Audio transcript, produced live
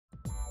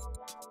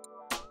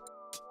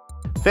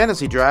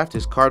Fantasy Draft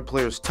is card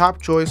players' top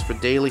choice for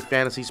daily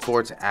fantasy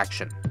sports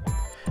action.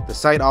 The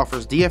site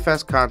offers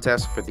DFS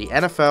contests for the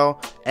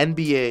NFL,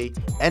 NBA,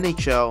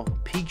 NHL,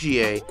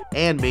 PGA,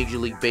 and Major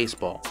League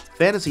Baseball.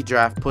 Fantasy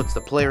Draft puts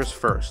the players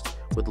first.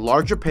 With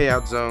larger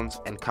payout zones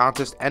and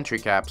contest entry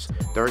caps,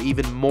 there are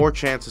even more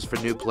chances for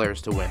new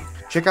players to win.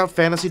 Check out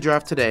Fantasy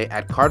Draft today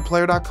at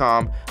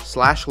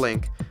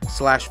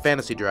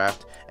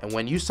cardplayer.com/link/fantasydraft, and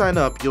when you sign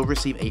up, you'll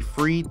receive a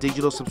free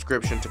digital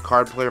subscription to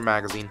Card Player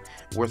magazine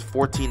worth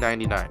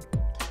 $14.99.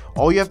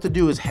 All you have to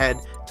do is head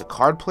to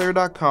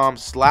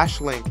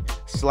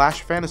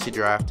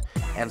cardplayer.com/link/fantasydraft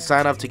and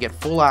sign up to get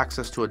full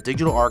access to a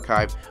digital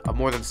archive of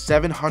more than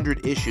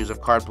 700 issues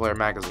of Card Player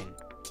magazine.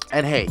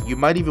 And hey, you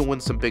might even win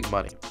some big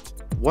money.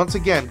 Once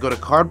again, go to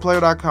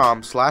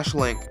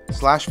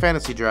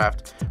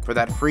cardplayer.com/link/fantasydraft for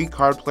that free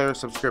Card Player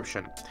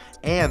subscription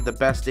and the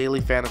best daily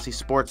fantasy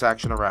sports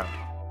action around.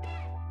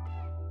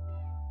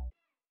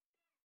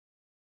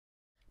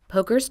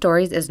 Poker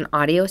Stories is an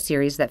audio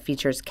series that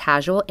features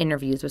casual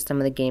interviews with some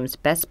of the game's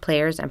best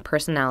players and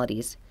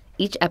personalities.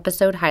 Each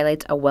episode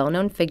highlights a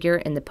well-known figure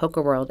in the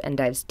poker world and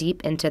dives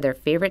deep into their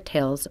favorite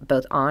tales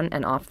both on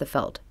and off the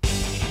feld.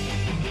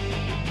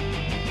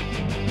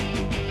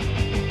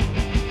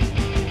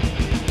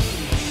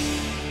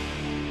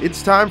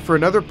 It's time for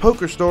another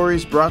Poker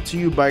Stories brought to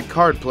you by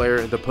Card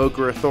Player, the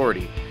Poker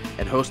Authority,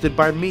 and hosted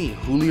by me,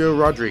 Julio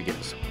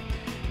Rodriguez.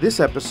 This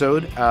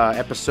episode,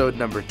 episode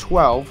number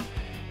 12,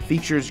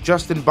 features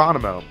Justin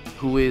Bonomo,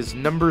 who is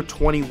number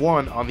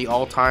 21 on the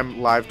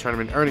all-time live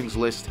tournament earnings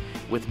list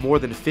with more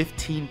than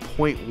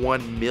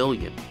 15.1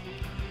 million.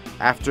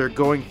 After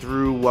going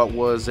through what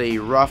was a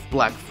rough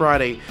Black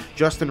Friday,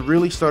 Justin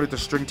really started to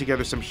string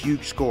together some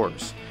huge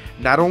scores.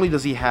 Not only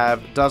does he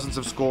have dozens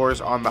of scores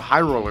on the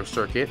high roller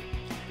circuit,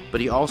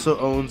 but he also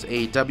owns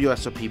a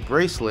WSOP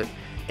bracelet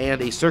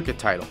and a circuit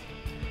title.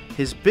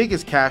 His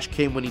biggest cash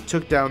came when he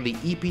took down the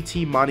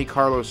EPT Monte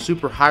Carlo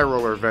Super High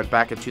Roller event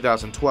back in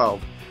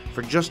 2012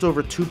 for just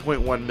over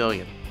 2.1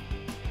 million.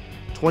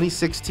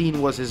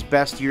 2016 was his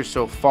best year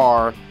so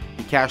far.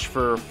 He cashed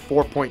for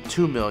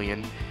 4.2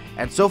 million,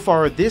 and so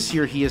far this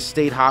year he has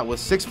stayed hot with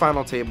 6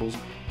 final tables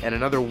and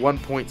another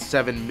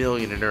 1.7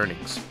 million in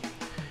earnings.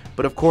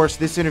 But of course,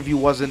 this interview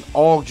wasn't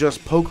all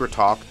just poker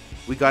talk.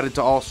 We got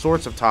into all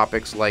sorts of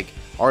topics like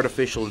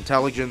artificial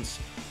intelligence,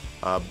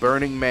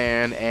 Burning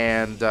Man,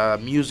 and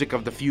music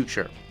of the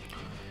future.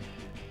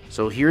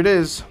 So here it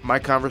is, my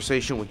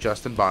conversation with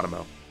Justin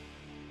Bonomo.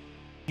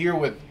 Here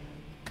with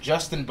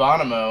Justin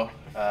Bonomo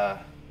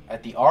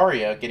at the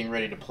Aria, getting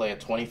ready to play a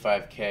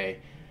 25K.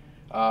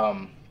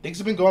 Things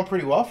have been going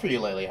pretty well for you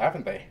lately,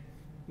 haven't they?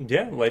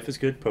 Yeah, life is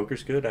good,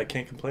 poker's good, I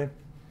can't complain.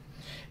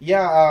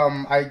 Yeah,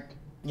 I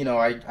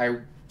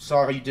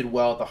saw how you did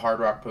well at the Hard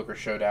Rock Poker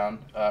Showdown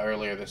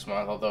earlier this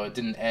month, although it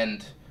didn't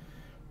end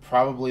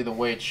probably the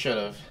way it should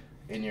have,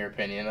 in your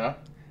opinion, huh?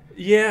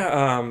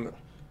 Yeah,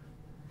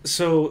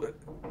 so...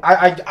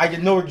 I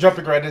know we're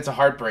jumping right into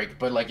heartbreak,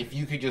 but like if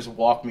you could just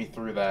walk me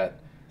through that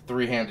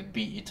three-handed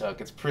beat you took,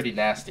 it's pretty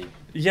nasty.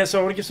 Yeah, so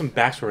I want to give some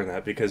backstory on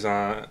that, because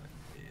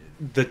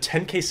the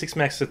 10K 6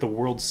 Max at the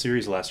World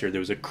Series last year, there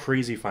was a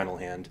crazy final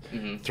hand.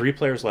 Mm-hmm. 3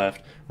 players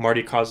left.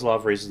 Marty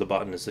Kozlov raises the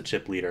button as the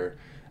chip leader.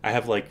 I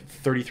have like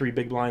 33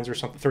 big blinds or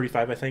something,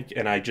 35 I think,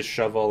 and I just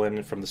shove all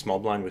in from the small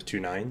blind with 2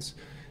 9s.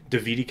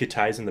 Davidi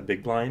Katai's in the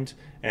big blind,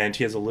 and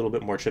he has a little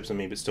bit more chips than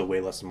me, but still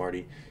way less than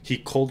Marty. He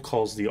cold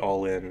calls the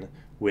all-in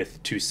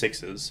with 2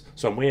 6s,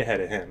 so I'm way ahead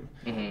of him.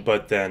 Mm-hmm.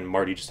 But then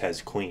Marty just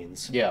has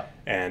queens. Yeah.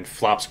 And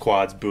flops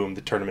quads, boom,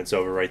 the tournament's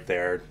over right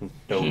there.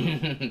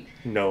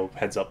 No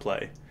heads-up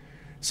play.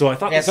 So I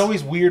thought... Yeah, it's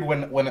always weird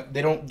when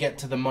they don't get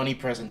to the money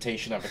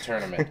presentation of a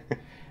tournament.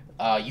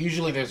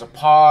 Usually there's a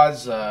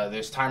pause,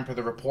 there's time for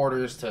the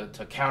reporters to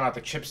count out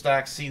the chip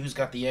stacks, see who's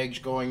got the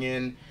edge going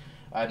in.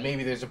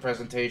 Maybe there's a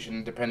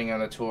presentation depending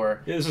on the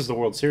tour. Yeah, this is the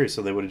World Series,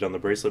 so they would have done the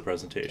bracelet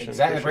presentation.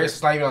 Exactly, the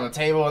bracelet's not even on the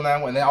table, and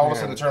then all of a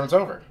sudden the tournament's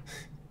over.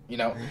 You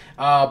know,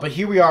 but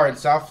here we are in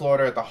South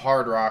Florida at the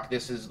Hard Rock.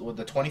 This is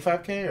the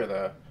 25K or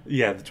the...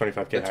 Yeah, the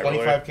 25K high roller.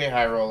 The 25K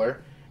high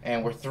roller,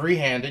 and we're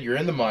three-handed, you're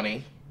in the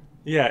money.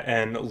 Yeah,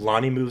 and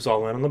Lonnie moves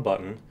all in on the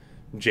button.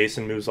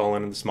 Jason moves all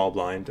in the small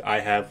blind. I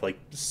have like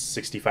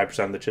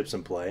 65% of the chips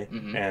in play,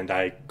 and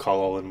I call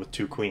all in with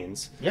 2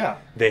 queens. Yeah,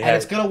 and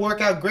it's going to work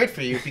out great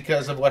for you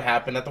because of what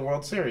happened at the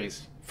World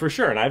Series. For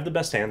sure, and I have the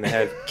best hand. They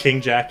have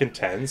King, Jack, and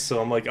 10s,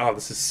 so I'm like, oh,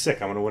 this is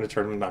sick. I'm going to win a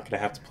tournament. I'm not going to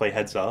have to play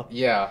heads up.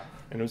 Yeah.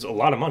 And it was a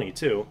lot of money,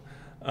 too.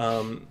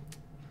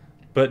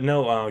 But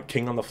no,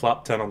 King on the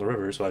flop, 10 on the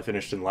river, so I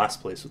finished in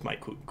last place with my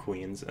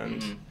queens,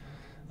 and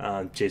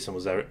Jason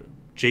was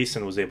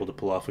able to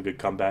pull off a good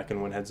comeback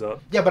and win heads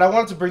up. Yeah, but I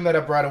wanted to bring that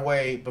up right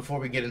away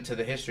before we get into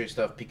the history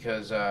stuff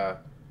because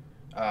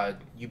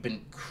you've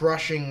been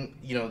crushing,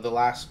 the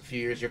last few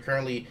years. You're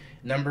currently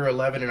number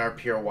 11 in our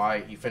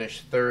PRY. You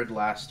finished 3rd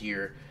last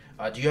year.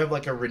 Do you have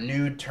like a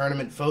renewed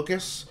tournament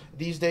focus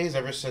these days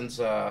ever since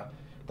the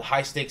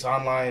high-stakes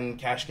online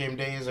cash game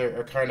days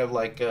are kind of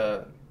like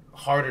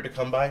harder to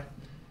come by?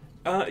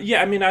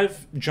 Yeah, I mean,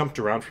 I've jumped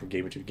around from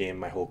game to game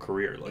my whole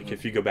career. Like,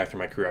 if you go back through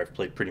my career, I've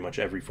played pretty much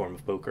every form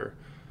of poker.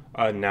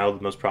 Now,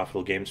 the most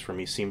profitable games for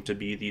me seem to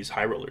be these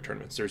high roller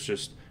tournaments. There's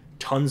just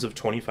tons of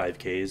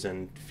 25Ks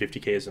and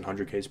 50Ks and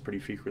 100Ks pretty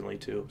frequently,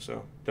 too.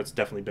 So that's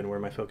definitely been where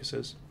my focus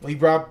is. Well,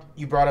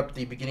 you brought up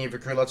the beginning of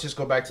your career. Let's just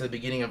go back to the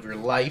beginning of your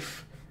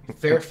life.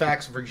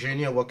 Fairfax,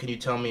 Virginia. What can you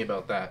tell me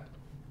about that?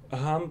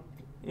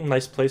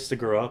 Nice place to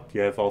grow up.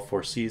 You have all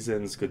four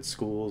seasons, good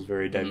schools,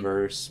 very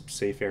diverse,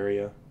 safe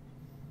area.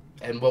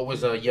 And what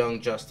was a young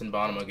Justin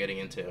Bonomo getting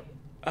into?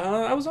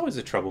 I was always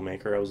a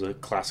troublemaker. I was a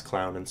class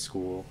clown in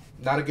school.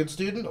 Not a good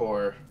student,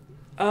 or?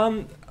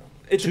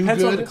 It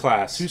depends on the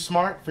class. Too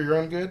smart for your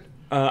own good?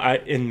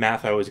 In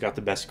math, I always got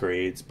the best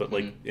grades, but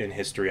like in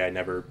history, I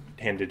never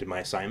handed in my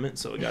assignment,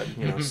 so I got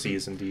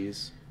C's and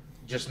D's.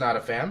 Just not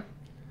a fan?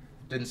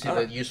 Didn't see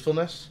the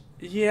usefulness?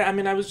 Yeah, I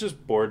mean, I was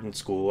just bored in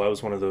school. I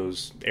was one of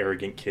those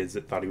arrogant kids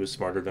that thought he was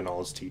smarter than all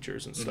his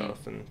teachers and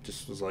stuff, and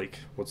just was like,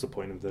 what's the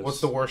point of this?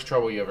 What's the worst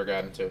trouble you ever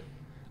got into?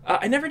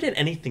 I never did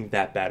anything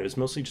that bad. It was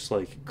mostly just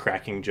like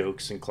cracking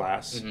jokes in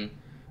class.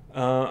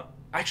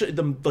 Actually,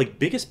 the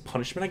biggest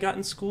punishment I got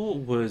in school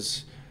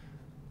was,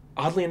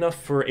 oddly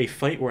enough, for a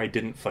fight where I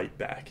didn't fight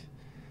back.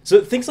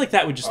 So things like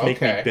that would just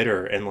make me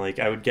bitter, and like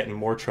I would get in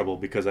more trouble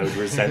because I would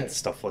resent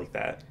stuff like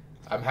that.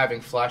 I'm having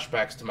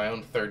flashbacks to my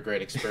own third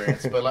grade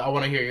experience, but I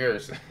want to hear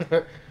yours.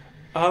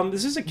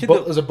 This is a kid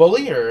that was a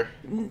bully, or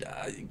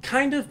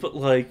kind of, but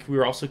like we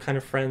were also kind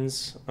of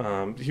friends.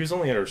 He was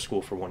only at our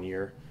school for 1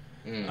 year.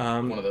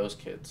 One of those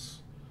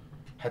kids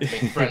had to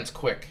make friends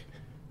quick.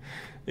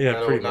 Yeah,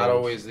 not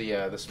always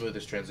the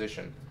smoothest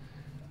transition.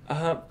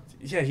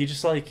 Yeah, he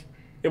just like,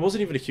 it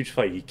wasn't even a huge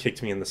fight. He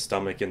kicked me in the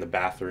stomach in the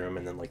bathroom,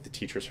 and then like the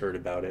teachers heard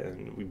about it,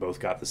 and we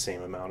both got the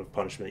same amount of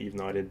punishment, even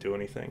though I didn't do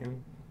anything.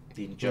 And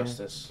the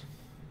injustice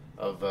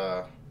of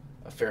a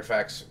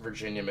Fairfax,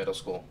 Virginia middle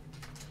school.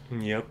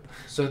 Yep.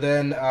 So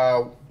then,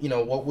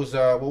 what was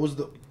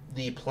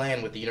the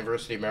plan with the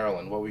University of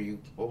Maryland?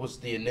 What was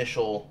the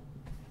initial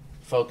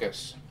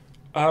focus?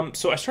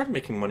 So I started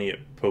making money at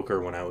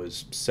poker when I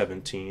was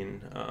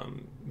 17.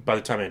 By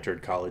the time I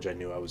entered college, I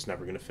knew I was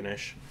never going to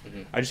finish.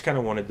 I just kind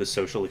of wanted the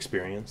social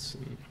experience.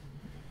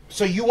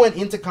 So you went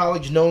into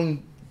college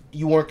knowing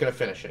you weren't going to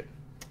finish it?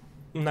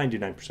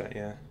 99%,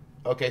 yeah.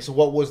 Okay, so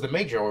what was the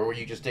major, or were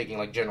you just taking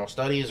like general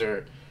studies,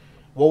 or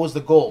what was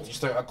the goal? Just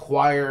to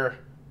acquire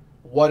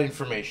what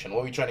information?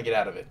 What were you trying to get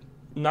out of it?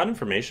 Not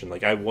information.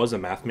 Like, I was a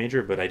math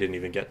major, but I didn't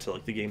even get to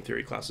like the game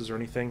theory classes or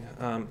anything.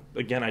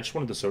 Again, I just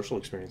wanted the social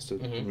experience to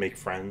make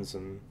friends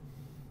and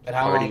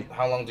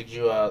how long did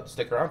you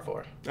stick around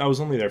for? I was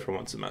only there for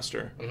 1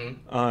 semester.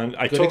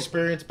 Good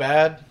experience,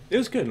 bad? It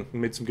was good. We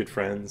made some good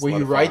friends. Were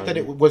you right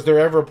that was there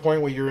ever a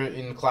point where you were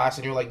in class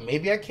and you were like,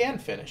 maybe I can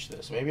finish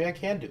this, maybe I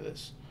can do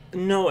this?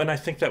 No, and I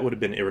think that would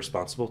have been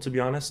irresponsible, to be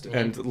honest.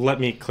 And let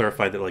me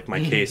clarify that like my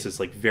case is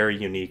like very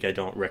unique. I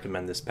don't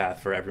recommend this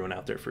path for everyone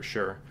out there for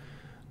sure.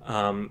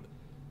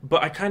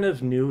 But I kind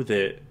of knew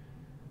that,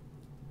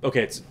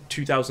 okay, it's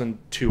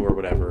 2002 or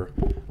whatever.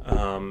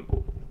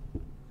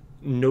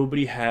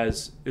 Nobody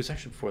has, it was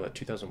actually before that,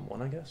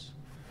 2001, I guess.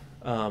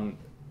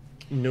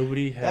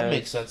 Nobody has. That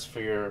makes sense for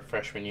your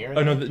freshman year.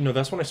 Oh, no,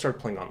 that's when I started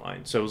playing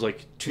online. So it was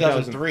like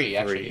 2003,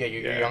 actually. Yeah,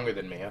 you're younger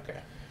than me,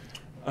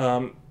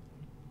 okay.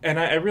 And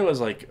I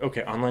realized, like,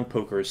 okay, online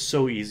poker is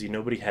so easy.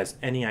 Nobody has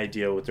any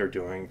idea what they're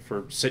doing.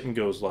 For sit and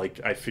goes, like,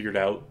 I figured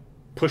out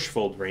push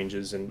fold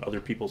ranges, and other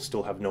people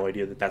still have no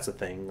idea that that's a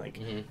thing. Like,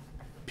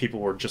 people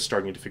were just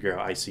starting to figure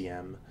out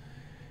ICM.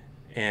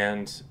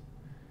 And,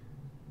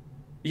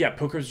 yeah,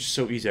 poker is just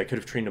so easy. I could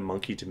have trained a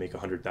monkey to make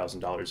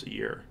 $100,000 a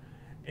year.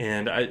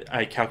 And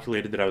I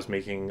calculated that I was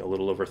making a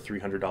little over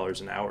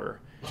 $300 an hour.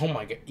 Oh,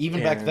 my God.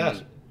 Even back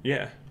then?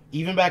 Yeah.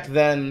 Even back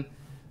then,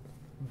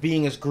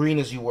 being as green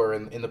as you were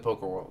in the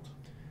poker world.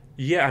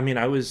 Yeah, I mean,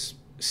 I was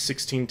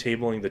 16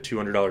 tabling the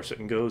 $200 sit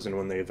and goes, and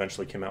when they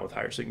eventually came out with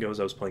higher sit and goes,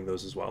 I was playing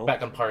those as well.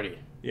 Back on Party.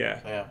 Yeah.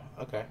 Yeah,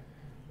 okay.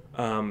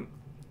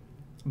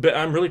 But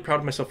I'm really proud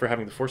of myself for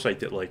having the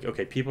foresight that, like,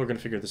 okay, people are going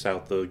to figure this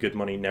out. The good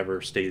money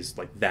never stays,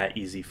 like, that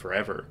easy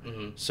forever.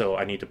 So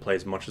I need to play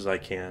as much as I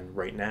can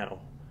right now.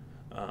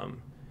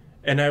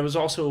 And I was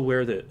also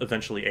aware that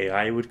eventually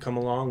AI would come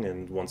along,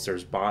 and once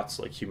there's bots,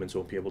 like, humans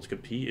won't be able to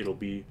compete. It'll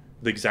be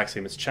the exact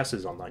same as chess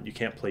is online. You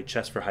can't play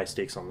chess for high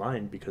stakes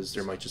online because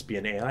there might just be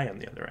an AI on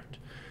the other end.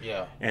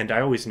 Yeah. And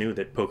I always knew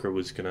that poker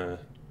was going to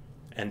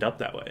end up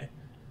that way.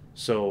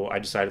 So I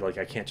decided, like,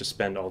 I can't just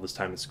spend all this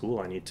time in school.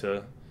 I need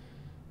to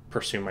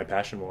pursue my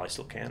passion while I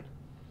still can.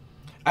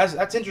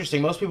 That's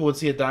interesting. Most people would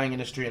see a dying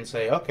industry and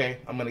say, okay,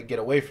 I'm going to get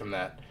away from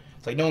that.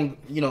 It's like, no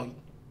one,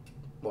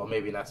 well,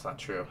 maybe that's not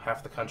true.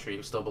 Half the country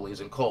still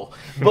believes in coal.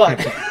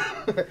 But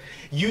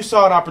you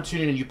saw an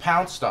opportunity and you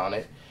pounced on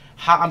it.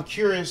 I'm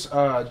curious,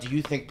 do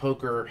you think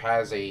poker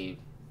has a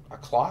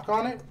clock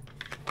on it?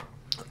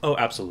 Oh,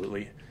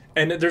 absolutely.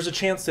 And there's a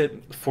chance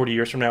that 40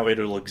 years from now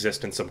it'll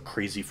exist in some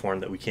crazy form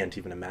that we can't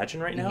even imagine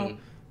right now.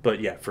 But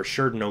yeah, for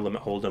sure, No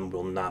Limit Hold'em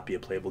will not be a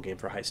playable game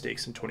for high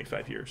stakes in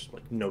 25 years.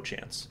 Like, no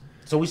chance.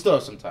 So we still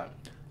have some time.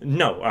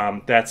 No,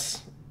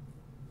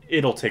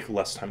 It'll take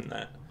less time than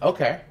that.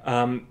 Okay.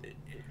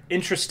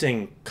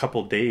 Interesting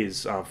couple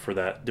days for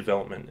that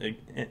development.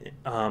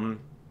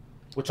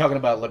 We're talking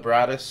about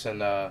Libratus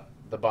and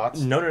the bots?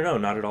 No,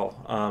 not at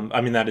all.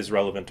 I mean, that is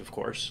relevant, of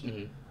course.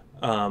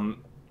 Mm-hmm.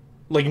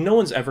 Like, no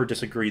one's ever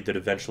disagreed that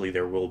eventually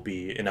there will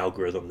be an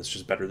algorithm that's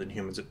just better than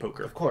humans at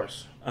poker. Of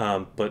course.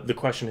 But the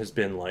question has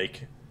been,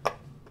 like...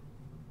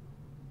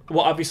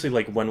 Well, obviously,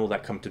 like, when will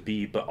that come to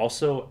be? But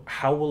also,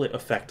 how will it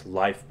affect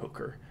live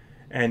poker?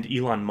 And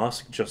Elon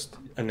Musk just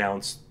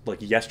announced,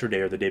 like, yesterday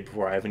or the day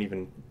before, I haven't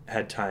even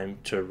had time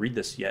to read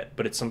this yet,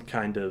 but it's some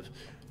kind of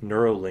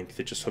Neuralink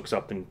that just hooks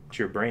up into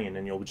your brain,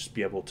 and you'll just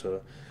be able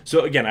to...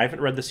 So, again, I haven't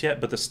read this yet,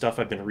 but the stuff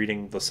I've been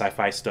reading, the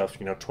sci-fi stuff,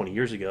 20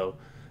 years ago,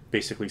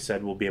 basically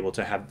said we'll be able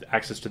to have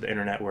access to the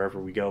internet wherever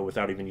we go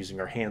without even using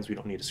our hands. We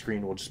don't need a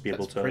screen. We'll just be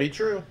able pretty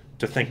true.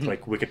 To think,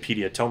 like,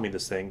 Wikipedia, tell me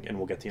this thing, and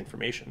we'll get the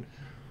information.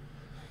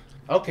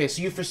 Okay,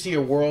 so you foresee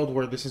a world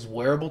where this is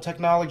wearable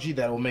technology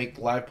that will make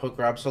live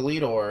poker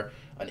obsolete, or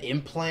an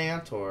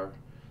implant, or...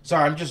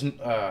 Sorry, I'm just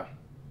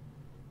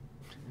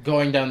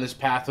going down this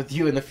path with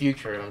you in the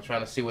future, and I'm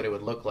trying to see what it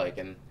would look like,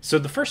 and so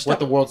the first step, what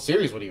the World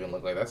Series would even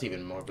look like. That's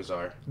even more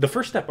bizarre. The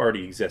first step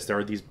already exists. There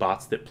are these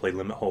bots that play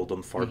Limit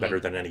Hold'em far better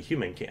than any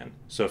human can.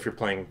 So if you're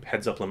playing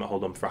heads-up Limit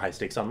Hold'em for high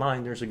stakes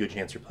online, there's a good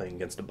chance you're playing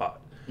against a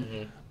bot.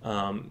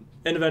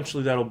 And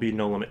eventually that'll be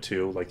No Limit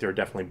 2. Like, there are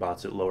definitely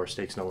bots at lower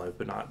stakes No Limit,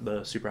 but not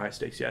the super high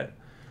stakes yet.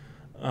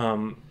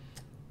 And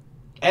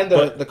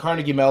the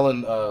Carnegie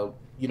Mellon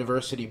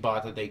University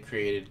bot that they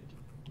created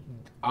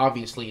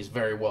obviously is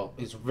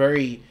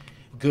very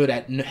good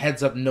at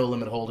heads up No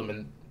Limit Hold'em,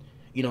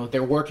 and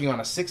they're working on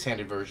a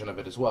 6-handed version of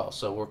it as well,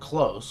 so we're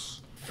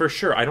close for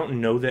sure. I don't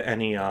know that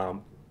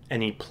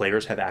any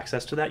players have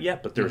access to that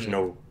yet, but there's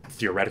no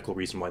theoretical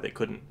reason why they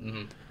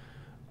couldn't.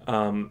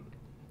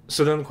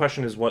 So then the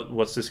question is,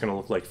 what's this going to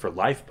look like for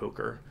live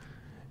poker?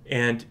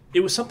 And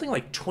it was something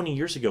like 20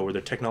 years ago where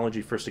the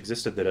technology first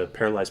existed that a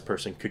paralyzed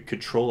person could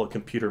control a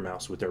computer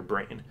mouse with their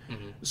brain.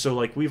 So,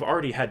 like, we've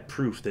already had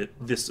proof that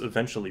this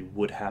eventually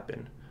would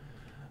happen.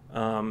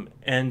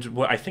 And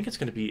what I think it's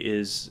going to be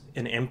is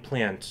an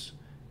implant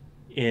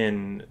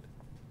in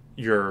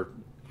your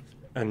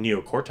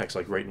neocortex,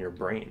 like right in your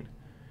brain.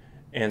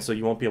 And so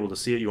you won't be able to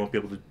see it, you won't be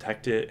able to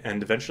detect it,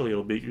 and eventually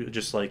it'll be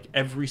just like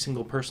every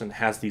single person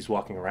has these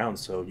walking around,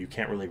 so you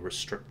can't really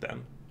restrict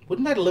them.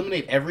 Wouldn't that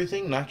eliminate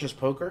everything, not just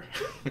poker,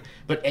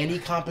 but any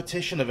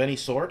competition of any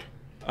sort?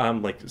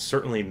 Like,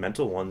 certainly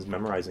mental ones,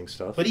 memorizing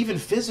stuff. But even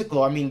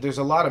physical, I mean, there's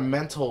a lot of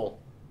mental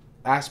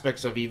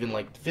aspects of even,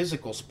 like,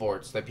 physical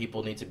sports that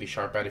people need to be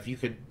sharp at. If you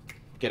could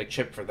get a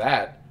chip for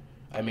that,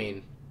 I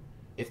mean,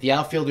 if the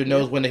outfielder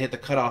knows when to hit the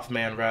cutoff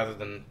man rather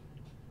than,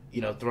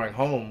 throwing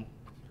home...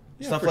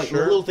 Yeah, stuff like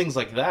sure. Little things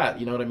like that,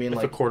 you know what I mean? If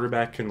like a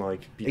quarterback can,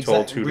 like, be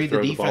told who to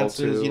throw the ball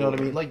to. You know what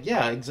I mean? Like,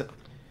 yeah,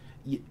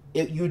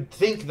 you'd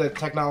think that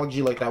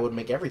technology like that would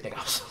make everything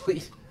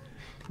obsolete.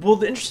 Well,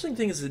 the interesting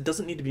thing is it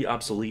doesn't need to be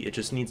obsolete. It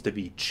just needs to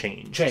be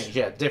changed.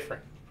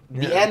 Different.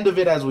 Yeah. The end of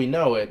it as we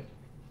know it,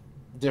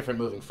 different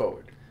moving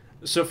forward.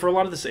 So for a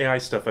lot of this AI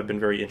stuff, I've been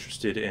very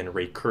interested in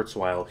Ray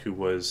Kurzweil, who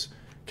was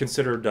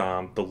considered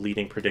the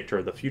leading predictor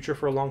of the future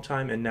for a long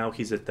time, and now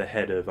he's at the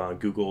head of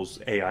Google's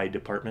AI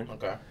department.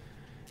 Okay.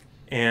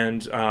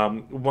 And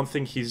one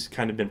thing he's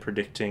kind of been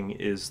predicting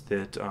is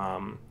that...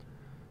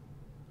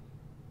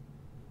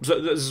 so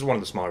this is one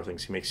of the smaller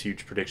things. He makes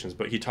huge predictions,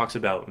 but he talks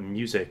about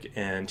music,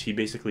 and he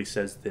basically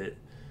says that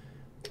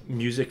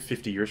music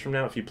 50 years from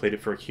now, if you played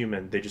it for a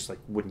human, they just, like,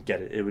 wouldn't get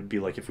it. It would be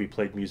like if we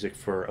played music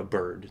for a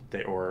bird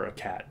or a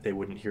cat, they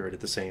wouldn't hear it at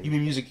the same... You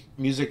mean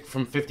music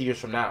from 50 years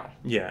from now?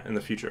 Yeah, in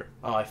the future.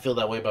 Oh, I feel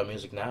that way about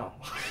music now.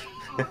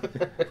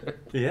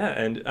 Yeah,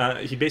 and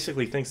he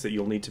basically thinks that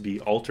you'll need to be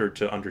altered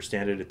to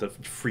understand it at the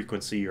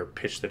frequency or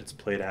pitch that it's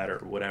played at or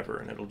whatever,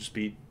 and it'll just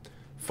be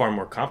far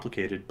more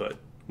complicated, but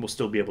we'll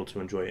still be able to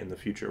enjoy it in the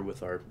future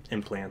with our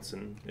implants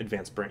and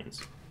advanced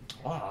brains.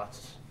 Wow,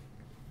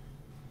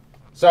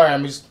 sorry,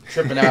 I'm just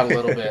tripping out a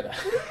little bit.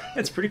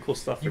 It's pretty cool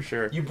stuff for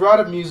sure. You brought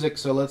up music,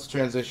 so let's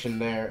transition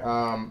there.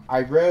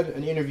 I read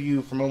an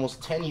interview from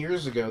almost 10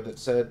 years ago that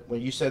said,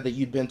 when you said that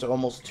you'd been to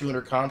almost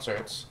 200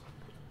 concerts.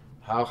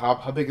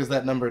 How big is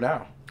that number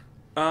now?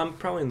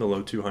 Probably in the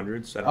low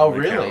 200s. I don't Oh,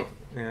 really really? count.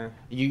 Yeah.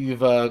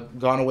 You've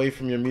gone away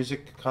from your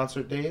music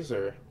concert days,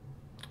 or?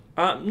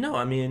 No,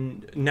 I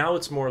mean, now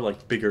it's more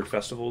like bigger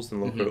festivals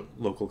than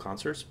local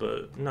concerts,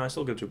 but no, I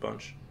still go to a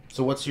bunch.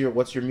 So what's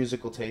your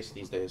musical taste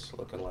these days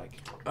looking like?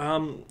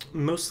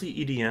 Mostly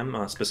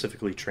EDM,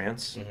 specifically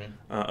trance.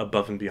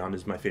 Above and Beyond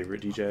is my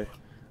favorite DJ.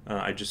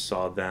 I just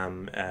saw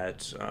them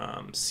at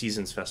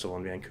Seasons Festival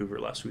in Vancouver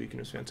last week, and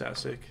it was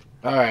fantastic.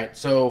 All right,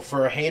 so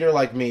for a hater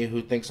like me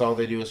who thinks all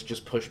they do is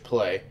just push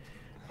play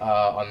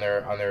on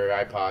their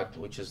iPod,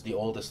 which is the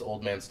oldest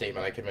old man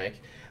statement I could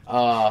make,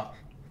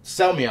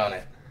 sell me on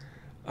it.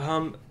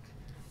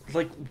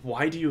 Like,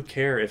 why do you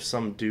care if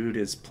some dude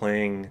is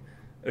playing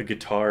a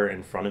guitar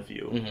in front of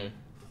you?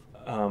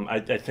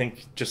 I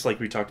think, just like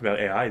we talked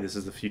about AI, this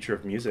is the future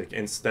of music.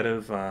 Instead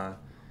of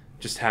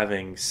just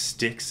having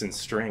sticks and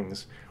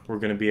strings, we're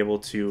going to be able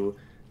to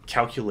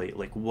calculate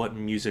like what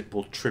music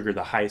will trigger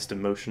the highest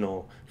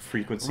emotional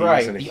frequencies.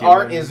 Right. In a The human.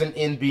 art isn't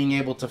in being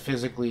able to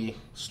physically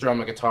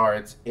strum a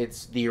guitar.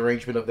 It's the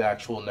arrangement of the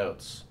actual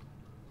notes.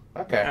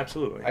 Okay.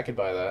 Absolutely. I could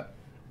buy that.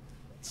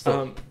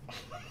 Still.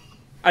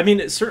 I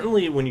mean,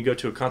 certainly when you go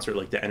to a concert,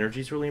 like the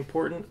energy is really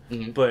important.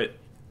 Mm-hmm. But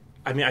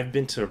I mean, I've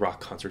been to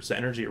rock concerts. The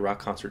energy at rock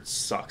concerts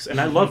sucks,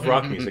 and I love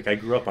rock music. I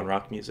grew up on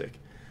rock music.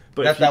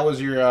 But that was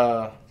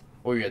your.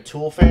 Were you a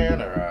Tool fan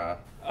or?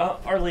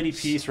 Our Lady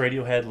Peace,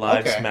 Radiohead,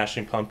 Live, Okay.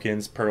 Smashing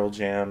Pumpkins, Pearl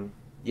Jam.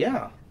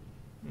 Yeah.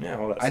 Yeah,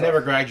 all that I stuff. never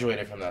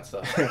graduated from that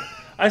stuff.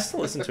 I still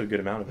listen to a good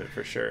amount of it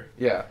for sure.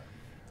 Yeah.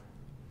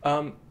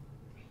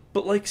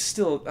 But like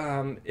still,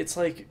 it's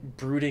like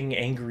brooding,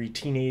 angry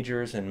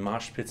teenagers and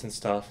mosh pits and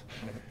stuff.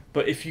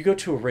 But if you go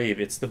to a rave,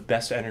 it's the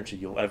best energy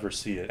you'll ever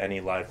see at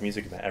any live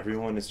music event.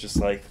 Everyone is just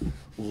like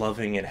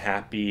loving and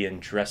happy and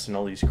dressed in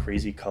all these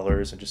crazy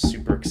colors and just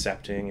super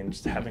accepting and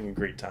just having a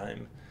great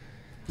time.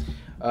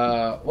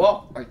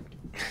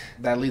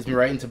 That leads me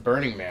right into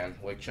Burning Man,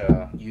 which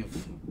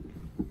you've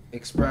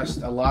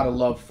expressed a lot of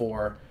love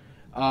for.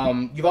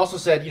 You've also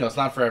said, it's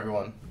not for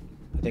everyone.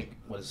 I think,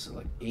 what is it,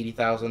 like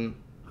 80,000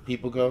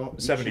 people go?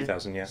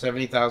 70,000, yeah.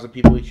 70,000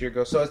 people each year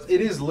go. So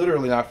it is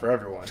literally not for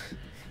everyone.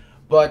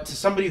 But to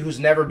somebody who's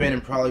never been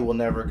and probably will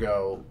never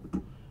go,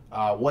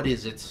 what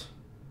is it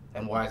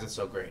and why is it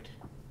so great?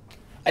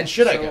 And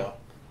should I go?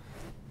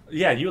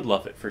 Yeah, you would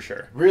love it for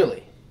sure.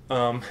 Really?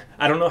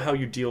 I don't know how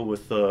you deal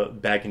with the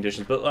bad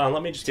conditions, but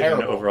let me just give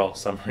you an overall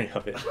summary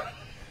of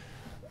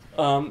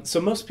it. So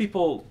most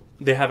people,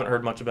 they haven't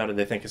heard much about it.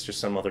 They think it's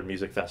just some other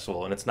music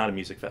festival, and it's not a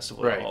music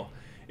festival at all.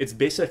 It's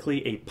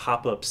basically a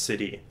pop-up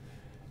city.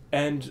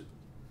 And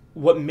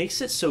what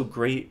makes it so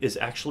great is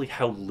actually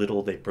how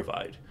little they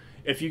provide.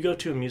 If you go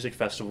to a music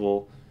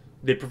festival,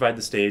 they provide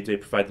the stage, they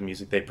provide the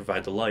music, they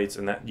provide the lights,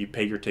 and that you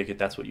pay your ticket,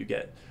 that's what you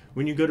get.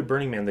 When you go to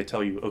Burning Man, they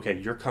tell you, okay,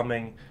 you're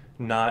coming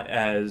not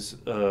as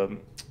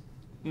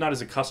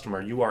a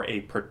customer, you are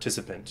a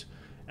participant.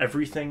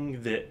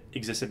 Everything that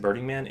exists at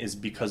Burning Man is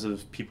because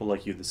of people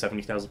like you, the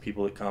 70,000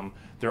 people that come.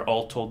 They're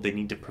all told they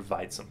need to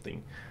provide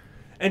something.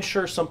 And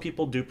sure, some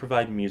people do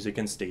provide music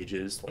and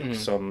stages. Like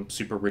some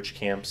super rich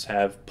camps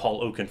have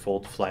Paul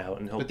Oakenfold fly out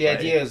and he'll But the play.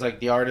 idea is like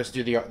the artists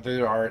do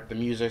their art, the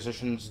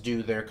musicians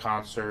do their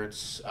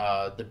concerts,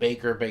 the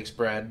baker bakes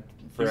bread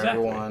for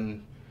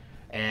everyone,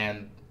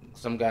 and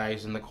some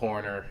guys in the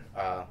corner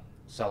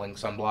selling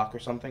sunblock or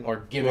something,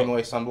 or giving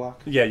away sunblock.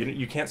 Yeah,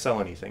 you can't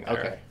sell anything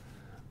there.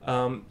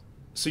 Okay.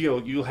 So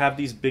you'll have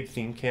these big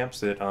theme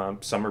camps that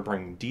some are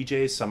bringing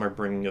DJs, some are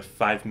bringing a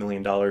 $5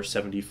 million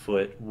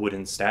 70-foot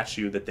wooden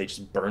statue that they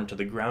just burn to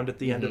the ground at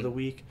the end of the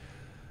week.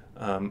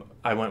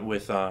 I went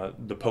with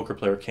the poker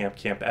player camp,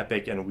 Camp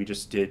Epic, and we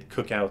just did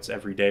cookouts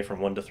every day from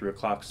 1 to 3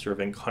 o'clock,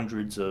 serving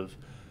hundreds of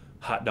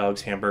hot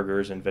dogs,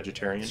 hamburgers, and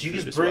vegetarian So you food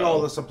just as bring well.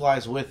 all the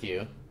supplies with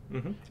you,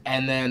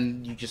 and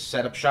then you just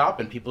set up shop,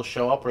 and people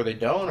show up or they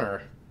don't,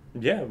 or...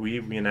 Yeah,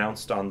 we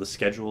announced on the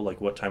schedule like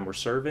what time we're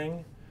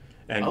serving.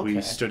 And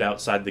we stood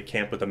outside the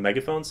camp with a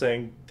megaphone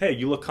saying, hey,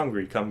 you look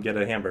hungry, come get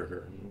a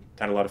hamburger. And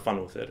had a lot of fun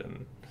with it.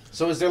 And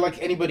So is there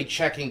like anybody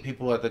checking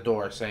people at the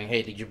door saying,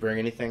 hey, did you bring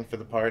anything for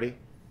the party?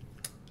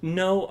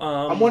 No.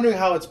 I'm wondering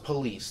how it's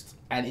policed.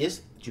 And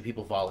do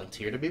people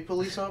volunteer to be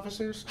police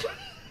officers?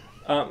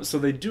 So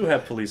they do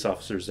have police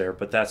officers there,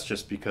 but that's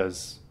just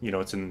because,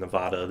 it's in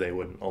Nevada. They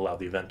wouldn't allow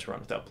the event to run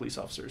without police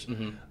officers.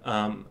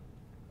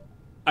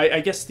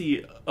 I guess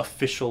the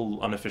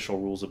unofficial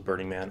rules of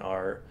Burning Man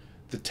are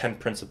the 10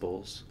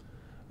 principles,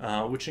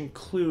 which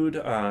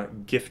include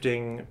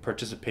gifting,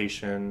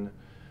 participation,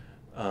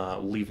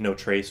 leave no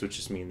trace, which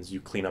just means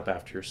you clean up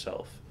after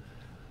yourself.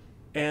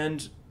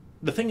 And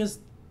the thing is,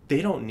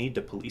 they don't need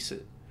to police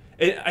it.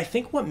 I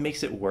think what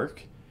makes it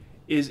work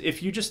is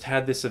if you just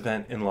had this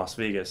event in Las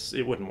Vegas,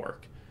 it wouldn't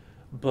work.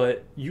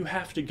 But you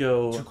have to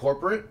go... Too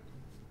corporate?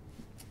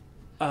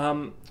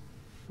 Well,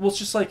 it's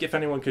just like if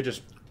anyone could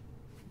just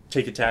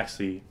take a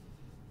taxi...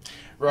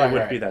 Right, it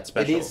wouldn't be that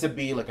special. It needs to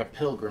be like a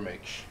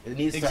pilgrimage. It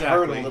needs to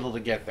hurt a little to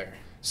get there.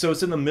 So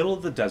it's in the middle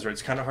of the desert.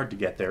 It's kind of hard to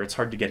get there. It's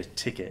hard to get a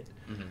ticket.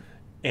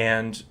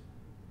 And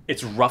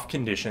it's rough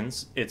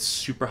conditions. It's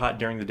super hot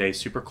during the day,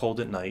 super cold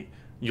at night.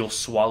 You'll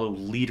swallow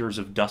liters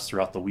of dust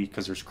throughout the week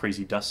because there's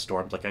crazy dust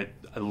storms. Like I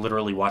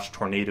literally watched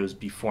tornadoes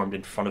be formed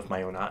in front of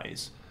my own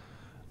eyes.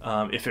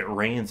 If it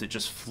rains, it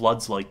just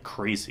floods like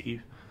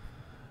crazy.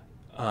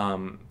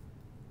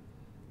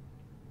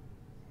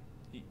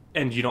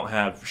 And you don't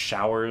have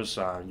showers.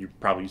 You're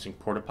probably using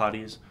porta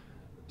potties.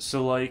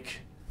 So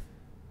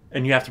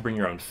and you have to bring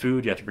your own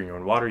food. You have to bring your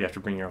own water. You have to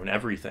bring your own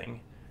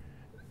everything.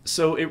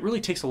 So it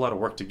really takes a lot of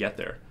work to get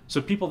there.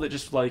 So people that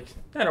just I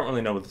don't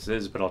really know what this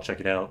is, but I'll check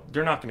it out.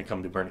 They're not going to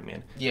come to Burning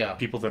Man. Yeah.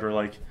 People that are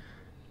oh,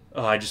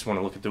 I just want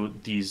to look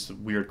at these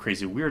weird,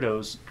 crazy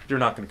weirdos. They're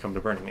not going to come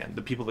to Burning Man.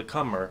 The people that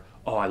come are,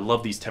 oh, I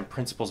love these 10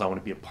 principles. I want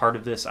to be a part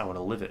of this. I want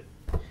to live it.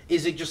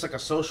 Is it just like a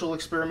social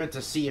experiment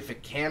to see if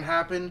it can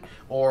happen?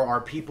 Or are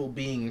people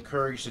being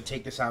encouraged to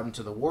take this out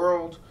into the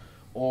world?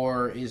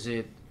 Or is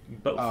it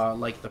Both.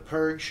 like The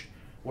Purge,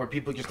 where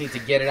people just need to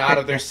get it out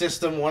of their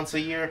system once a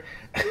year?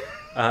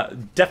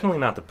 Definitely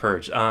not the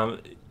purge.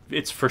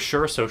 It's for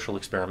sure a social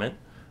experiment.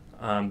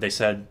 They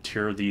said,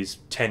 here are these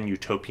 10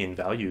 utopian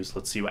values.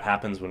 Let's see what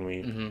happens when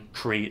we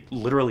create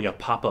literally a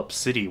pop-up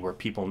city where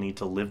people need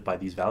to live by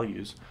these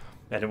values.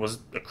 And it was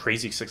a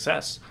crazy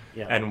success.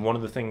 Yeah. And one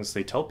of the things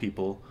they tell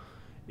people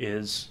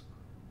is,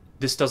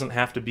 this doesn't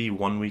have to be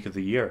 1 week of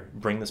the year.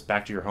 Bring this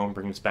back to your home,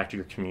 bring this back to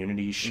your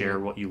community, share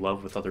what you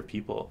love with other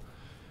people.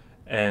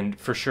 And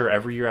for sure,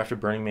 every year after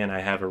Burning Man, I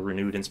have a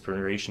renewed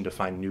inspiration to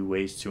find new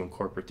ways to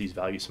incorporate these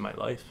values in my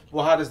life.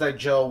 Well, how does that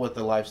gel with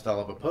the lifestyle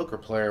of a poker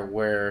player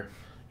where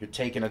you're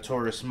taking a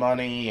tourist's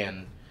money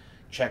and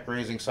check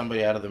raising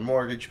somebody out of their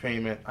mortgage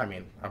payment? I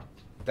mean,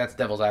 that's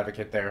devil's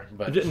advocate there,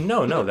 but...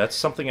 No, that's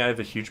something I have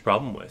a huge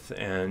problem with.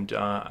 And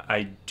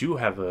I do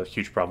have a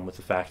huge problem with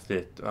the fact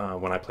that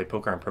when I play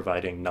poker, I'm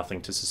providing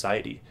nothing to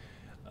society.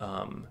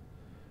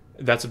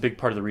 That's a big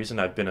part of the reason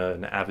I've been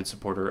an avid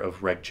supporter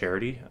of reg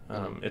charity.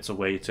 It's a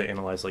way to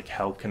analyze, like,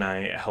 how can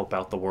I help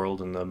out the world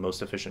in the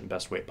most efficient and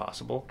best way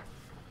possible.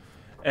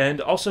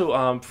 And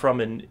also, from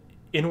an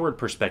inward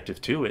perspective,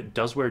 too, it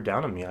does wear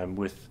down on me. I'm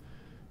with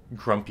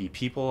grumpy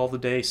people all the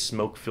day,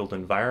 smoke-filled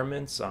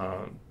environments,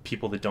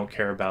 people that don't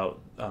care about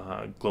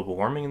global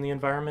warming in the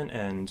environment,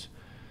 and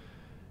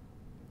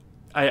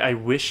I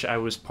wish I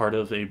was part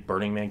of a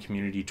Burning Man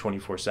community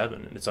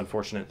 24/7, and it's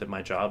unfortunate that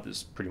my job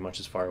is pretty much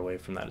as far away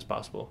from that as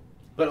possible.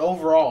 But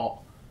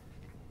overall,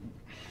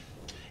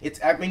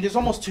 there's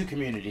almost two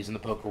communities in the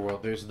poker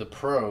world. There's the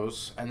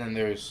pros, and then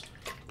there's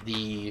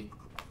the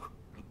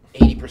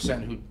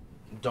 80% who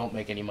don't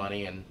make any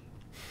money and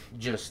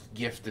just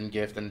gift and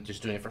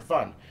just doing it for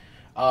fun.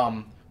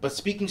 But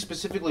speaking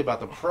specifically about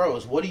the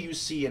pros, what do you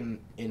see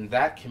in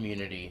that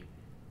community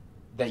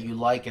that you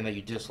like and that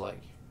you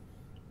dislike?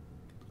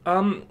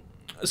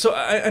 So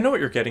I know what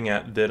you're getting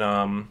at, that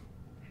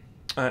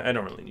I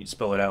don't really need to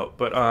spell it out,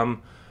 but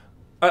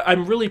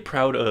I'm really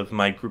proud of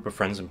my group of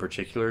friends in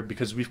particular,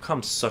 because we've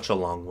come such a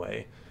long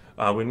way.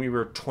 When we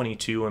were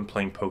 22 and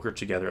playing poker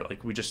together,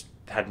 like, we just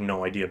had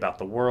no idea about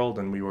the world,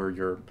 and we were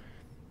your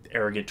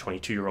arrogant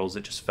 22-year-olds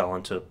that just fell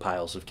into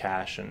piles of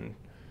cash and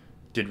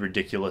did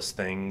ridiculous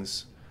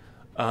things.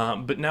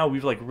 But now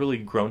we've, like, really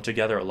grown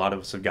together. A lot of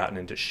us have gotten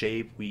into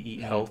shape. We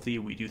eat healthy.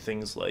 We do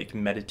things like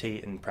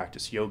meditate and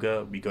practice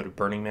yoga. We go to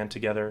Burning Man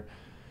together.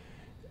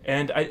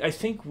 And I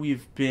think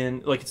we've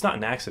been, like, it's not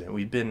an accident.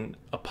 We've been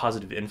a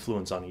positive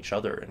influence on each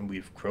other, and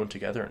we've grown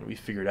together, and we've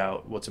figured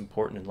out what's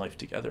important in life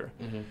together.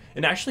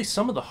 And actually,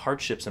 some of the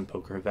hardships in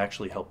poker have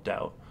actually helped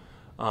out.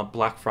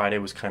 Black Friday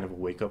was kind of a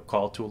wake-up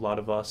call to a lot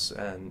of us,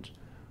 and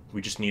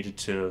we just needed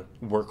to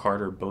work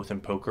harder both in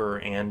poker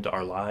and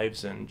our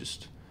lives, and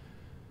just...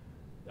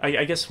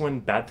 I guess when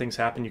bad things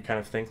happen, you kind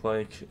of think,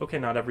 like, okay,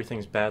 not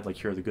everything's bad. Like,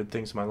 here are the good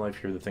things in my life.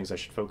 Here are the things I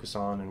should focus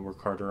on and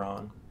work harder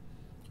on.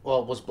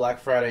 Well, was Black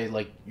Friday,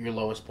 like, your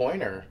lowest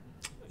point, or...?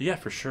 Yeah,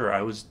 for sure.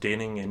 I was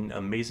dating an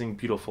amazing,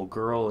 beautiful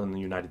girl in the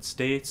United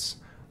States.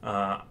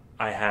 I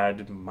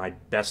had my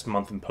best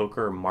month in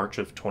poker, March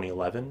of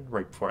 2011,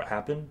 right before it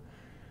happened.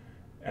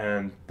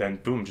 And then,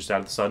 boom, just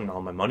out of the sudden,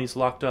 all my money's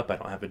locked up. I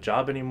don't have a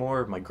job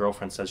anymore. My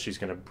girlfriend says she's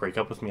going to break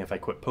up with me if I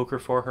quit poker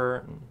for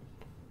her.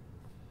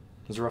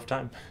 It was a rough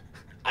time.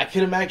 I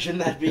can imagine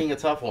that being a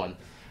tough one.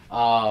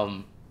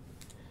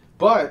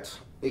 But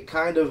it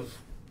kind of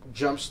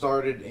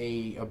jump-started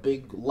a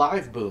big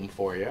live boom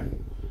for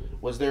you.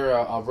 Was there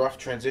a rough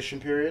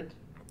transition period?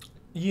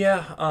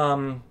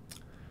 Yeah,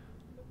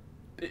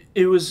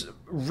 it was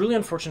really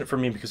unfortunate for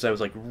me because I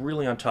was, like,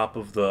 really on top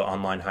of the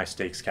online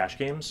high-stakes cash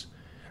games.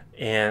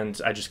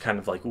 And I just kind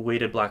of, like,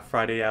 waited Black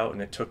Friday out,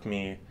 and it took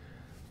me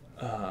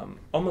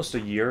almost a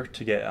year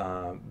to get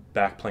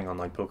back playing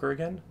online poker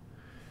again.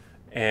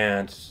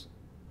 And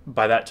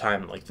by that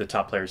time, like, the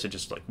top players had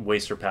just, like, way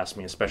surpassed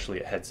me, especially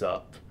at Heads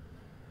Up.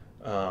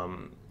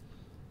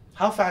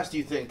 How fast do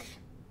you think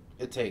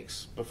it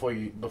takes before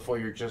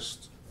you're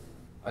just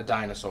a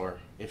dinosaur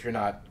if you're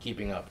not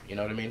keeping up? You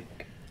know what I mean?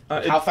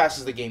 How fast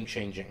is the game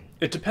changing?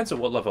 It depends on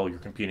what level you're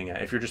competing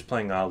at. If you're just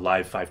playing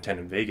live 5-10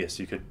 in Vegas,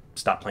 you could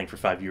stop playing for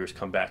 5 years,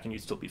 come back, and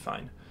you'd still be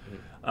fine.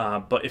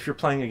 But if you're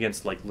playing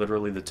against, like,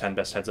 literally the 10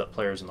 best heads-up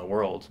players in the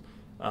world,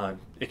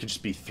 it could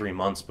just be 3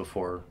 months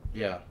before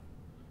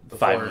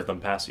 5 of them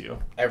pass you.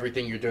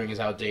 Everything you're doing is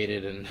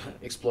outdated and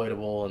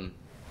exploitable, and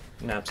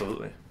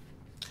Absolutely.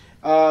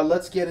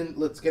 Let's get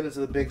into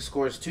the big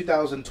scores.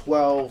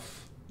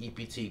 2012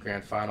 EPT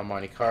Grand Final,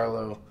 Monte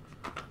Carlo.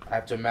 I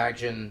have to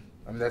imagine.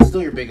 I mean, that's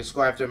still your biggest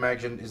score. I have to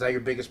imagine. Is that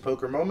your biggest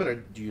poker moment, or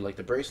do you like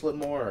the bracelet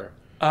more?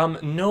 Or?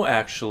 No,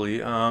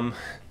 actually.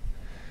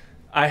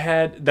 I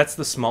had. That's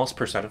the smallest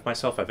percent of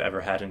myself I've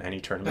ever had in any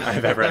tournament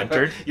I've ever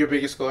entered. Your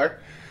biggest score?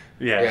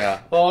 Yeah. Yeah.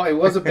 Well, it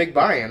was a big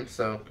buy-in.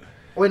 So,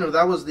 wait, no,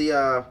 that was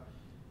the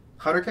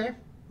 100K.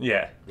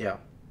 Yeah. Yeah,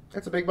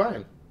 that's a big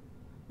buy-in.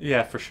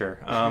 Yeah, for sure.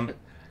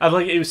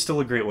 It was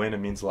still a great win. It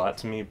means a lot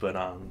to me, but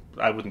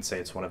I wouldn't say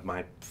it's one of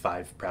my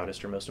 5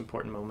 proudest or most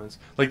important moments.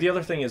 Like, the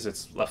other thing is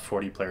it's a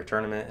 40-player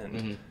tournament,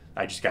 and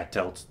I just got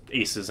dealt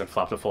aces and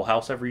flopped a full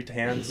house every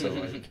hand, so,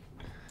 like...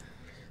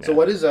 So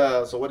what is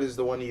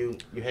the one you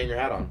hang your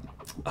hat on?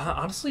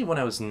 Honestly, when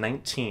I was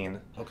 19,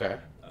 Okay.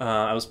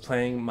 I was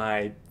playing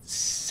my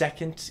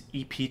second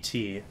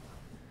EPT.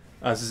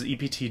 This is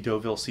EPT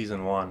Deauville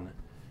Season 1,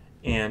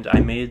 and I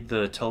made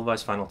the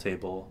televised final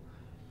table,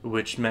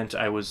 which meant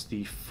I was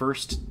the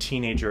first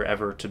teenager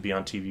ever to be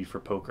on TV for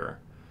poker.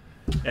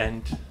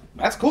 And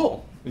that's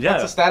cool. Yeah.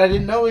 That's a stat I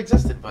didn't know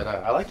existed, but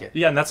I like it.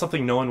 Yeah, and that's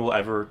something no one will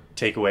ever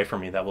take away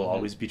from me. That will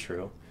always be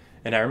true.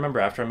 And I remember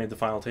after I made the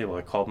final table,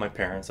 I called my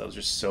parents. I was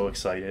just so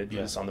excited.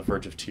 I was on the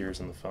verge of tears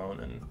on the phone.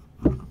 And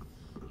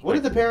what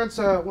did the parents?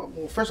 Well,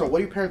 first of all, what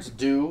do your parents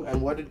do,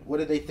 and what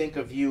did they think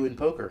of you in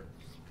poker?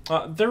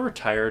 They're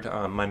retired.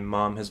 My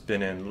mom has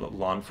been in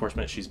law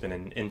enforcement. She's been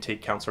an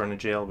intake counselor in a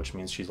jail, which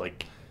means she's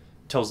like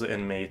tells the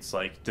inmates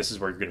like, this is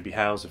where you're going to be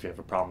housed. If you have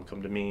a problem,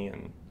 come to me,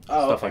 and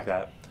stuff like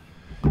that.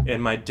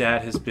 And my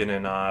dad has been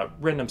in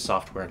random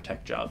software and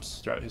tech jobs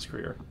throughout his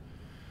career.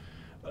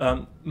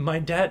 My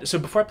dad, so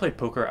before I played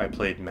poker, I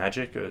played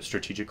Magic, a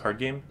strategic card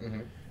game.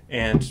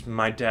 And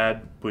my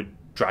dad would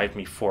drive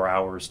me 4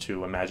 hours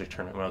to a Magic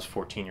tournament when I was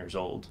 14 years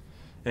old.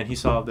 And he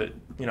saw that,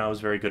 I was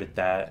very good at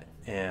that.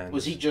 And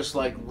was he just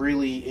like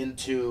really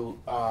into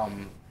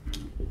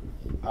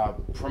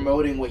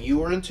promoting what you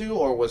were into,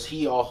 or was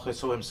he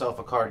also himself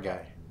a card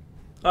guy?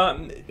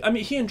 I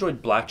mean, he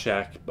enjoyed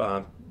blackjack,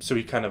 so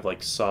he kind of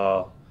like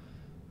saw,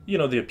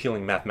 the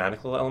appealing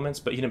mathematical elements,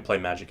 but he didn't play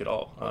Magic at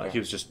all. He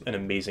was just an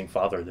amazing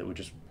father that would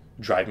just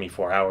drive me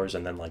 4 hours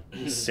and then like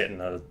sit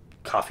in a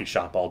coffee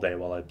shop all day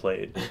while I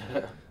played.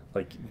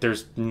 Like,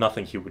 there's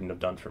nothing he wouldn't have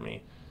done for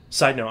me.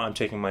 Side note, I'm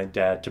taking my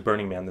dad to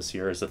Burning Man this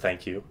year as a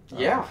thank you.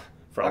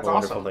 For all the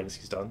wonderful things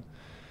he's done.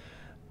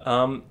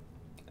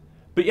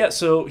 But yeah,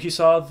 so he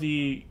saw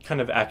the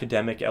kind of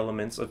academic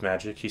elements of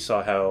Magic. He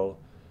saw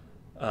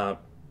how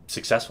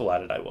successful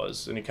at it I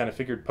was, and he kind of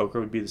figured poker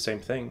would be the same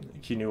thing.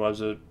 He knew I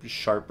was a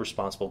sharp,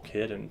 responsible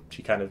kid, and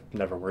he kind of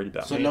never worried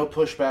about me. So no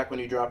pushback when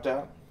you dropped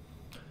out?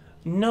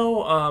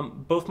 No,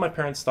 both my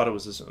parents thought it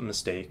was a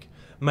mistake.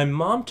 My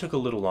mom took a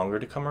little longer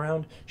to come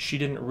around. She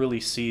didn't really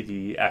see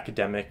the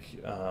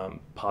academic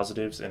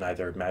positives in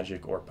either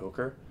Magic or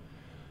poker.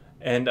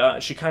 And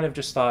she kind of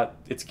just thought,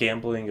 it's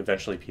gambling,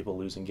 eventually people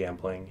lose in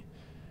gambling,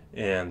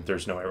 and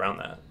there's no way around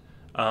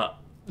that.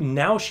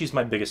 Now she's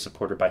my biggest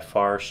supporter by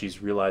far.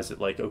 She's realized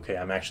that, like, okay,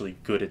 I'm actually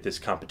good at this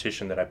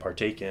competition that I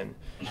partake in,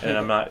 and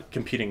I'm not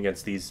competing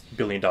against these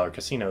billion-dollar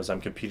casinos.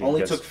 I'm competing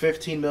against... Only took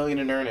 $15 million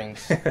in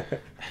earnings.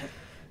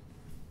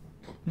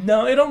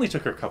 No, it only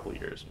took her a couple of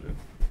years.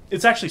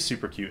 It's actually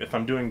super cute. If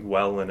I'm doing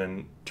well in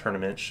a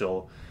tournament,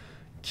 she'll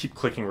keep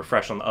clicking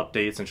refresh on the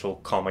updates, and she'll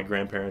call my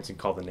grandparents and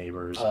call the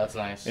neighbors. Oh, that's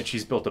nice. And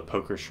she's built a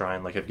poker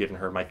shrine. Like, I've given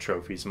her my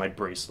trophies, my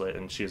bracelet,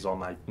 and she has all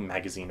my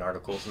magazine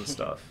articles and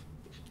stuff.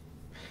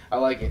 I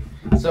like it.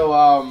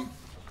 So,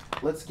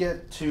 let's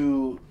get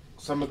to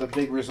some of the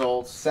big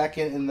results.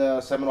 Second in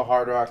the Seminole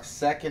Hard Rock,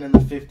 second in the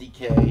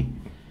 50K,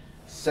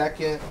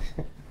 second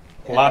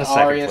a lot of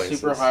second Aria places.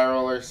 Super High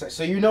Roller.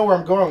 So you know where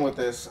I'm going with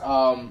this.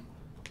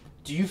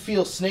 Do you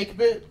feel snake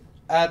bit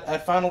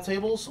at final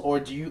tables, or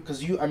do you?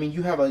 Because you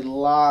have a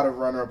lot of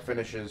runner-up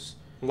finishes.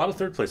 A lot of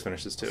third place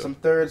finishes too. Some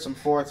thirds, some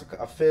fourths,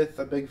 a fifth,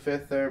 a big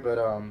fifth there. But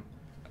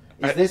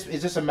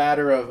is this a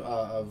matter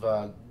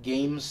of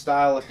game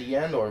style at the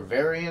end, or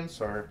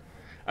variance, or?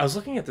 I was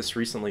looking at this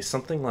recently.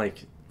 Something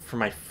like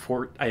for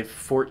I have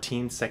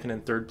 14 second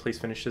and third place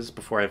finishes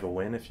before I have a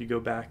win. If you go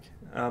back,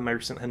 my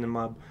recent Hendon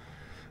Mob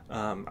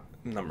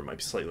number might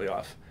be slightly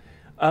off.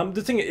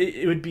 The thing,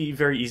 it would be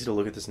very easy to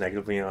look at this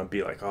negatively and I'd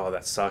be like, oh,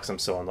 that sucks. I'm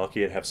so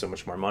unlucky. I'd have so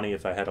much more money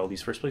if I had all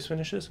these first place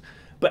finishes.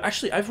 But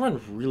actually, I've run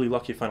really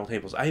lucky at final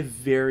tables. I have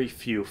very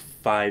few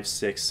 5,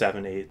 6,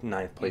 7, 8,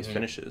 9th place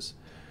finishes.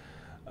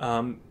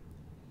 And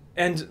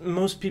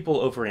most people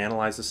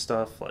overanalyze this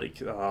stuff.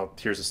 Like,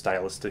 here's a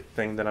stylistic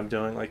thing that I'm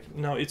doing. Like,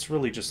 no, it's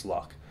really just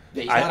luck.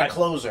 Yeah, he's not a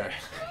closer.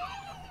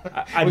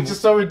 Which is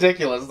so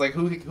ridiculous. Like,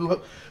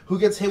 who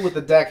gets hit with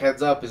the deck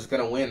heads up is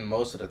going to win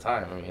most of the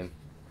time. I mean,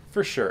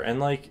 for sure. And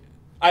like,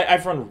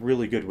 I've run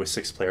really good with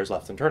 6 players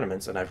left in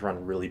tournaments, and I've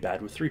run really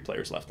bad with 3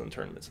 players left in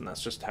tournaments, and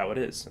that's just how it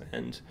is.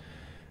 And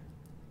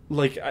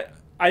like,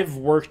 I've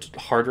worked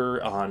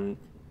harder on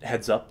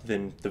heads up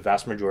than the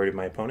vast majority of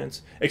my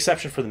opponents,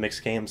 exception for the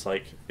mixed games.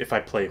 Like, if I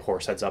play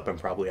horse heads up, I'm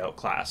probably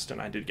outclassed,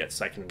 and I did get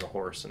second in the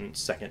horse and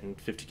second in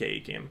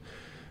 50K game.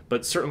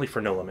 But certainly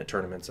for no limit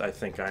tournaments, I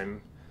think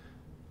I'm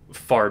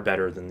far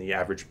better than the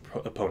average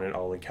opponent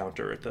I'll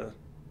encounter at the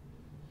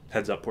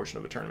heads up portion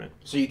of a tournament.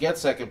 So you get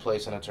second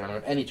place in a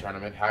tournament, any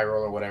tournament, high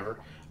roll or whatever.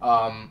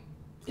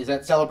 Is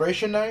that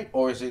celebration night,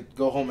 or is it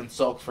go home and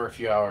sulk for a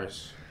few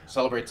hours,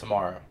 celebrate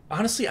tomorrow?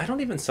 Honestly, I don't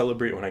even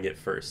celebrate when I get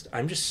first.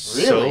 I'm just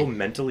so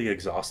mentally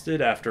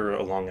exhausted after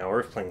a long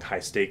hour of playing high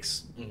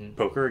stakes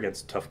poker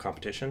against tough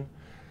competition.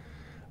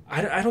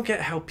 I don't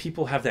get how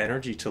people have the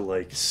energy to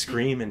like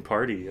scream and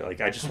party.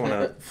 Like, I just want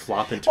to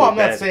flop into a bed. I'm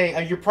not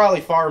saying you're probably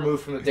far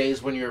removed from the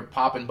days when you're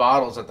popping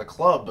bottles at the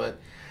club,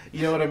 but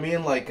you know what I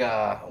mean. Like,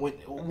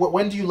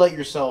 when do you let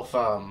yourself?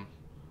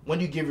 When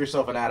do you give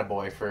yourself an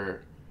attaboy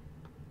for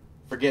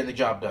getting the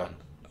job done?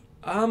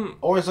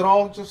 Or is it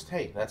all just,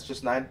 hey, that's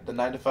just the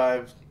 9 to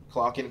 5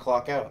 clock in,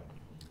 clock out?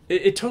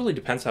 It totally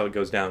depends how it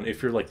goes down.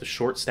 If you're like the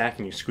short stack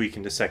and you squeak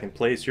into second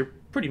place, you're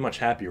pretty much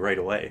happy right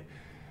away.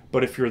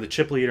 But if you're the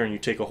chip leader and you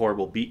take a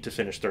horrible beat to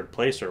finish third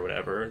place or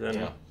whatever,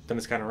 then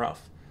it's kind of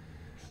rough.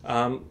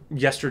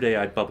 Yesterday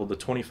I bubbled the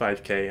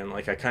 25K, and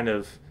like I kind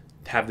of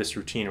have this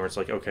routine where it's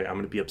like, okay, I'm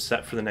going to be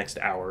upset for the next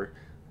hour,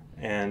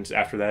 and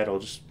after that I'll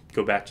just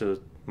go back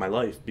to my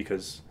life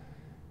because,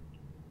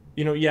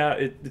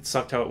 it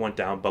sucked how it went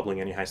down.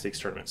 Bubbling any high stakes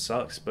tournament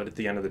sucks, but at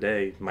the end of the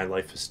day, my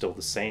life is still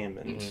the same,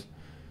 and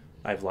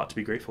I have a lot to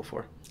be grateful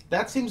for.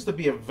 That seems to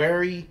be a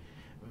very,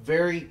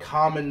 very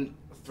common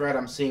thread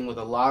I'm seeing with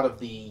a lot of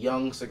the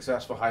young,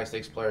 successful high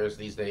stakes players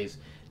these days.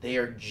 They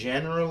are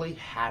generally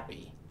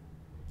happy,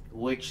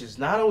 which is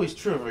not always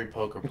true of every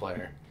poker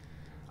player.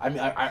 I mean,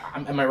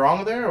 am I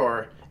wrong there,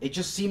 or it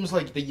just seems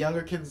like the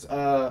younger kids,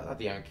 not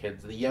the younger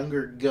kids, the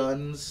younger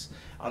guns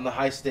on the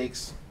high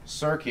stakes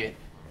circuit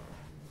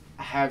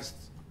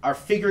are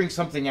figuring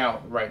something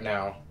out right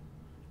now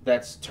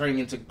that's turning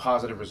into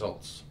positive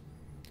results?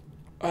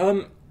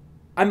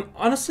 I'm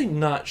honestly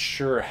not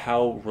sure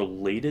how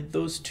related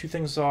those two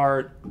things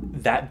are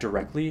that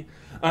directly.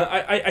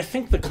 I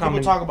think the common...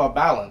 People talk about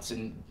balance,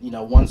 and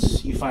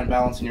once you find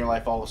balance in your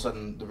life, all of a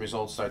sudden the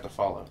results start to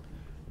follow.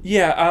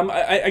 Yeah,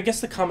 I guess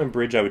the common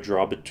bridge I would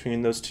draw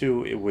between those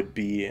two, it would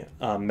be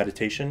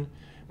meditation,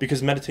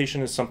 because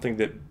meditation is something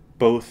that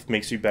both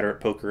makes you better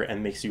at poker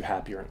and makes you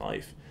happier in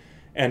life.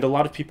 And a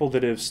lot of people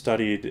that have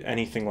studied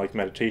anything like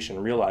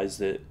meditation realize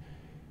that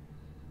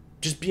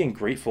just being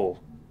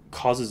grateful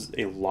causes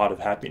a lot of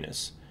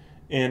happiness.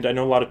 And I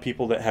know a lot of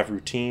people that have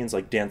routines,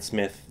 like Dan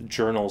Smith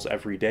journals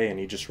every day, and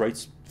he just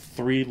writes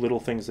 3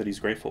 little things that he's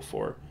grateful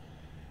for.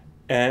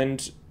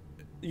 And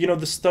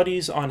the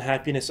studies on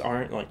happiness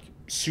aren't like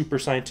super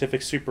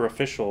scientific, super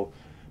official,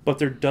 but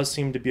there does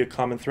seem to be a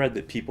common thread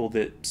that people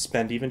that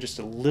spend even just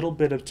a little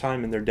bit of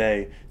time in their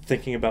day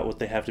thinking about what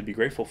they have to be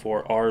grateful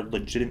for are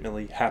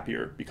legitimately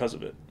happier because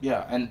of it.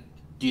 Yeah, and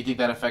do you think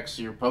that affects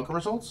your poker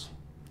results?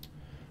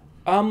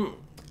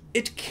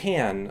 It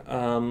can.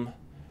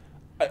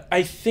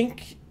 I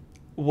think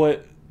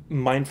what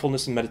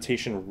mindfulness and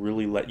meditation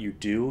really let you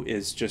do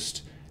is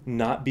just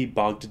not be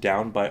bogged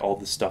down by all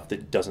the stuff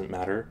that doesn't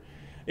matter.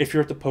 If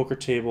you're at the poker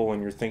table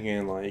and you're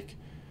thinking like,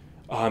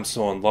 oh, I'm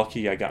so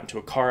unlucky, I got into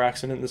a car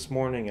accident this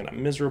morning and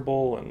I'm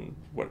miserable and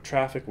what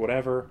traffic,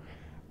 whatever,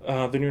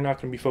 then you're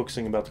not going to be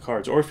focusing about the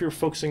cards. Or if you're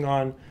focusing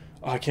on,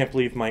 oh, I can't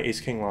believe my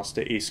ace-king lost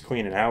to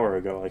ace-queen an hour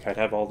ago, like I'd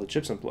have all the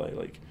chips in play,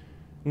 like,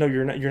 no,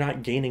 you're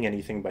not gaining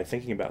anything by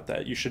thinking about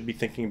that. You should be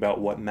thinking about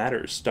what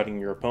matters,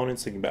 studying your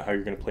opponents, thinking about how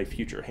you're going to play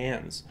future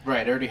hands.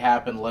 Right, it already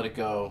happened, let it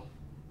go.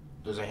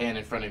 There's a hand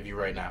in front of you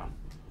right now.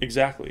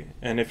 Exactly.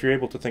 And if you're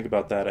able to think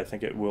about that, I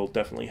think it will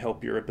definitely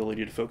help your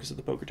ability to focus at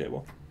the poker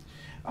table.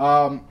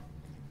 I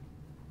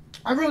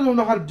really don't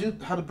know how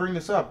to bring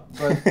this up,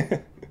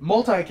 but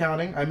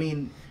multi-accounting, I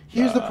mean,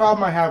 here's the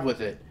problem I have with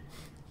it.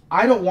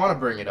 I don't want to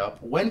bring it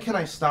up. When can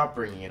I stop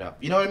bringing it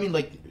up? You know what I mean?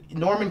 Like,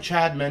 Norman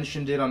Chad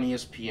mentioned it on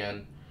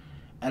ESPN,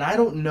 and I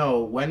don't know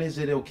when is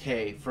it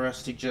okay for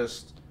us to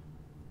just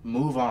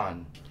move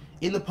on.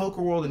 In the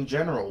poker world in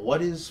general,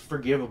 what is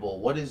forgivable?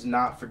 What is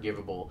not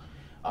forgivable?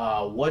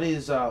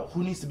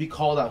 Who needs to be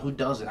called out? Who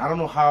doesn't? I don't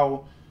know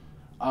how...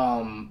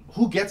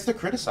 who gets to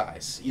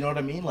criticize? You know what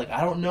I mean? Like,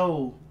 I don't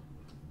know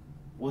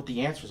what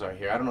the answers are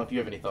here. I don't know if you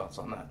have any thoughts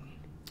on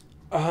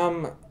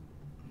that.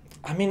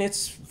 I mean,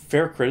 it's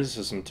fair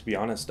criticism, to be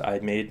honest. I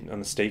made a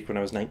mistake when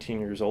I was 19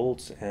 years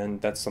old, and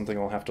that's something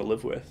I'll have to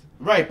live with.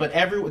 Right, but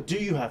do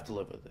you have to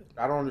live with it?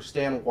 I don't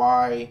understand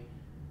why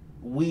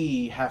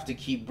we have to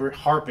keep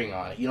harping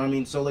on it. You know what I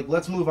mean? So, like,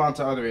 let's move on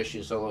to other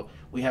issues. So,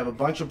 we have a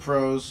bunch of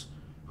pros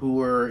who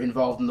were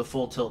involved in the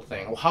full tilt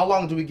thing. Well, how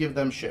long do we give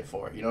them shit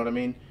for? You know what I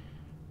mean?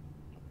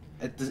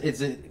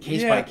 Is it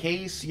case by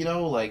case,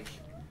 like...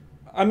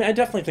 I mean, I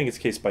definitely think it's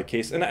case by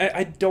case, and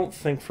I don't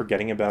think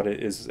forgetting about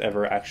it is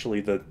ever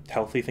actually the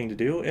healthy thing to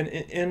do,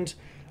 and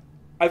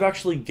I've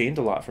actually gained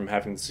a lot from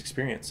having this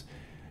experience.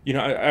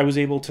 I was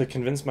able to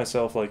convince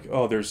myself, like,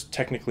 oh, there's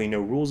technically no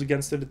rules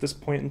against it at this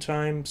point in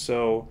time,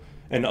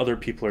 and other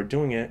people are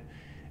doing it,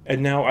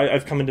 and now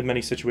I've come into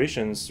many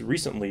situations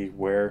recently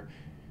where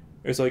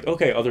it's like,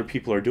 okay, other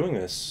people are doing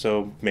this,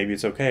 so maybe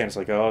it's okay. And it's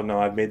like, oh, no,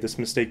 I've made this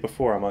mistake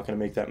before. I'm not going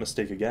to make that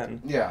mistake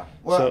again. Yeah.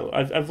 Well, so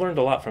I've learned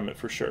a lot from it,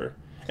 for sure.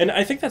 And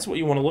I think that's what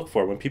you want to look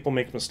for. When people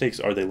make mistakes,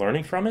 are they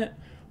learning from it?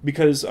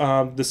 Because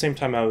the same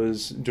time I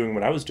was doing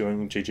what I was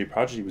doing, JJ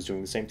Prodigy was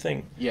doing the same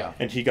thing. Yeah.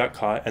 And he got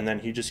caught, and then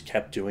he just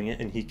kept doing it,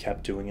 and he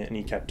kept doing it, and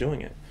he kept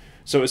doing it.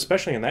 So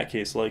especially in that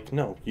case, like,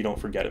 no, you don't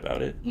forget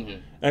about it. Mm-hmm.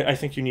 I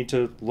think you need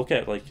to look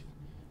at, like,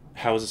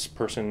 how does this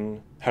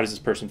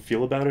person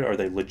feel about it? Are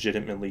they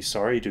legitimately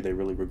sorry? Do they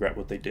really regret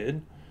what they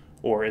did?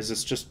 Or is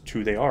this just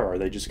who they are? Are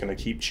they just going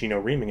to keep Chino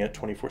reaming it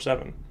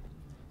 24/7?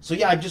 So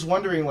yeah, I'm just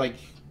wondering, like,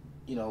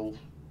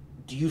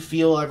 do you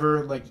feel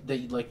ever like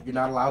that, like, you're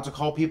not allowed to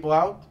call people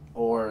out,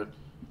 or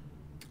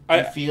do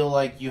you feel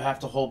like you have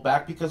to hold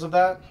back because of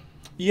that?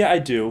 Yeah, I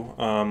do.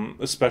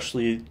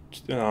 Especially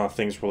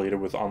things related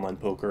with online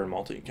poker and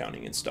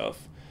multi-accounting and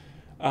stuff.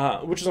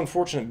 Which is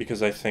unfortunate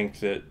because I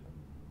think that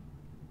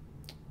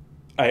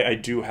I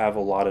do have a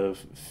lot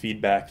of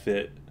feedback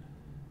that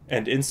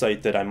and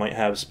insight that I might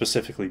have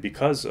specifically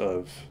because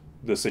of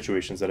the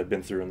situations that I've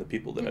been through and the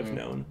people that I've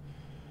known.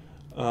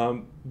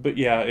 But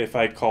yeah, if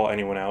I call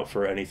anyone out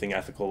for anything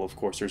ethical, of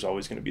course, there's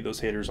always going to be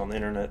those haters on the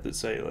internet that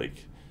say,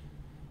 like,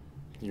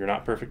 you're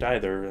not perfect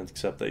either,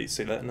 except they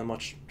say that in a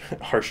much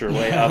harsher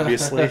way,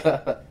 obviously.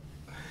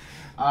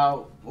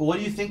 What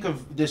do you think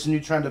of this new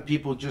trend of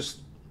people just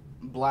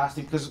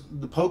blasting? Because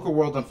the poker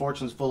world,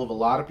 unfortunately, is full of a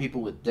lot of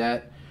people with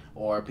debt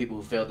or people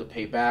who failed to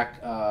pay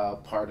back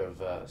part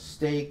of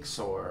stakes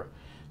or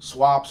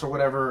swaps or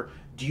whatever.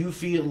 Do you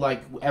feel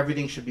like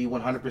everything should be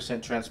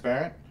 100%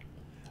 transparent?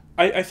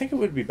 I think it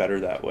would be better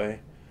that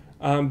way.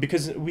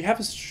 Because we have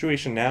a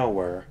situation now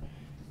where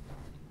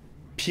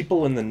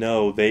people in the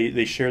know,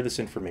 they share this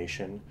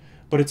information,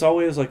 but it's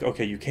always like,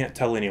 okay, you can't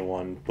tell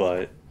anyone,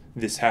 but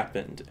this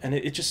happened. And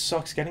it just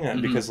sucks getting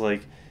that because,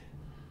 like,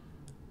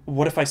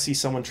 what if I see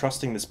someone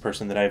trusting this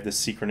person that I have this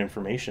secret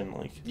information,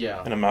 like,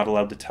 and I'm not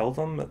allowed to tell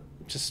them?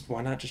 Just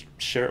why not just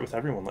share it with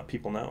everyone, let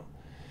people know?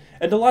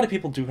 And a lot of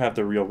people do have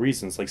the real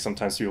reasons. Like,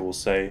 sometimes people will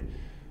say,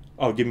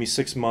 oh, give me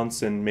 6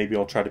 months and maybe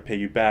I'll try to pay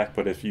you back,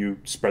 but if you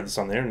spread this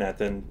on the internet,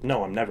 then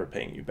no, I'm never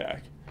paying you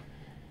back.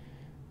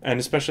 And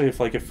especially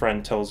if, like, a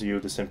friend tells you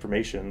this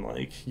information,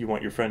 like, you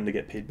want your friend to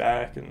get paid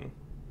back, and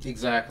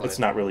exactly, it's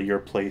not really your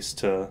place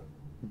to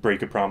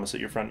break a promise that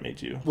your friend made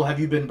to you. Well, have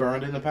you been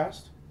burned in the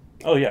past?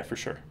 Oh yeah, for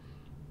sure.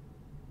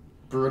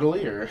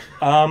 Brutally, or?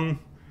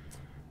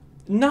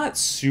 Not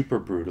super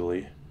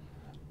brutally.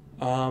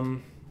 A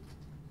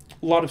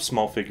lot of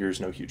small figures,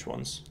 no huge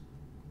ones.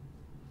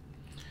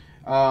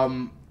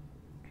 I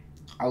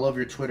love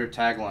your Twitter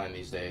tagline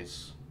these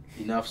days.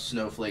 Enough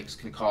snowflakes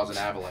can cause an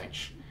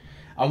avalanche.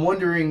 I'm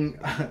wondering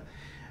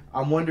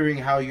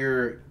how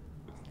you're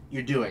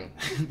doing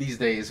these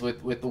days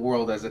with the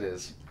world as it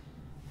is.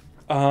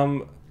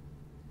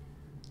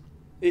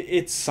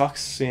 It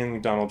sucks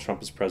seeing Donald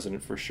Trump as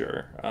president for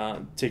sure.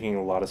 Taking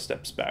a lot of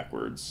steps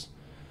backwards.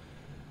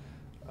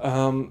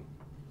 The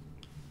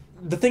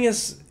thing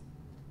is,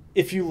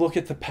 if you look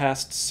at the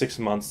past 6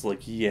 months,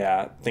 like,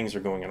 yeah, things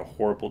are going in a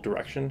horrible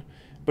direction.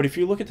 But if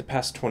you look at the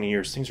past 20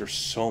 years, things are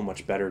so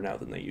much better now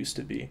than they used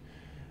to be.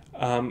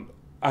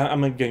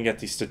 I'm going to get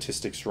these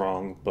statistics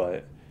wrong,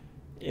 but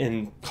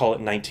call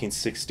it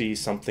 1960,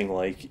 something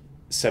like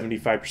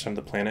 75% of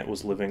the planet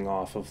was living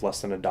off of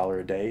less than $1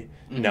 a day.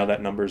 Now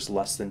that number is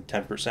less than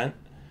 10%.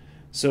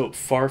 So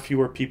far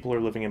fewer people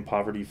are living in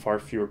poverty, far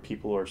fewer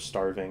people are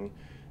starving.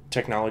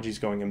 Technology is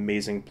going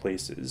amazing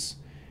places.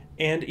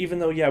 And even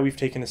though, yeah, we've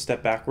taken a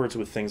step backwards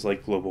with things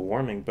like global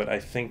warming, but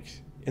I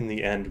think in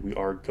the end we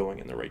are going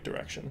in the right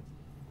direction.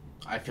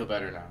 I feel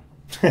better now.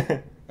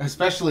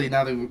 Especially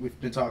now that we've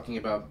been talking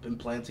about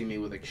implanting me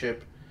with a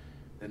chip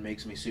that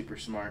makes me super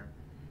smart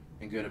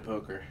and good at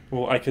poker.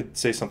 Well, I could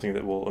say something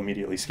that will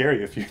immediately scare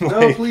you if you like.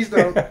 No, please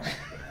don't.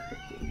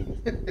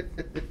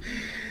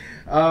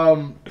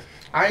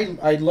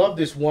 I love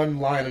this one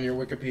line on your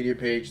Wikipedia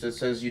page that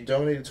says you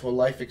donated to a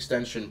life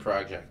extension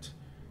project.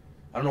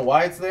 I don't know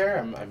why it's there.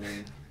 I mean,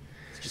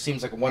 it just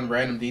seems like one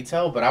random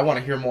detail, but I want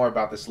to hear more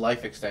about this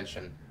life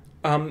extension.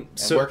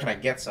 So where can I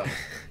get some?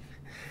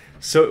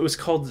 So it was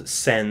called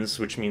SENS,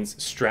 which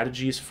means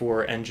Strategies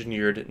for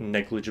Engineered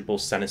Negligible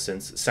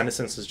Senescence.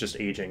 Senescence is just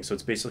aging, so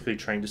it's basically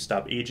trying to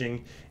stop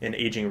aging and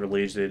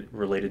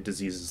aging-related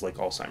diseases like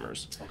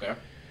Alzheimer's. Okay.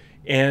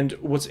 And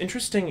what's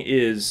interesting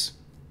is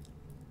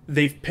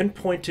they've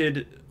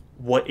pinpointed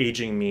what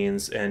aging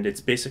means, and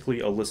it's basically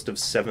a list of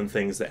 7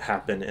 things that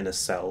happen in a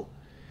cell.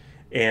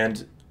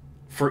 And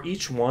for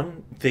each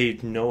one, they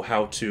know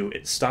how to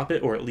stop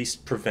it or at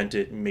least prevent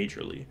it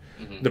majorly.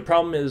 The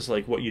problem is,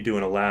 like, what you do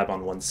in a lab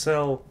on one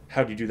cell,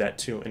 how do you do that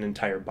to an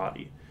entire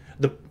body?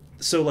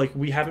 So, like,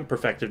 we haven't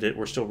perfected it,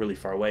 we're still really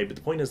far away, but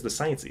the point is the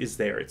science is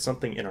there. It's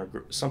something in our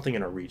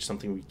reach,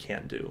 something we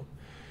can do.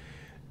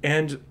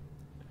 And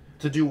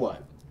to do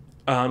what?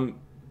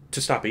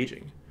 To stop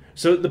aging.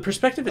 So the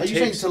perspective it takes... Are you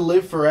saying to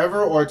live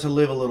forever or to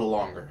live a little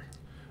longer?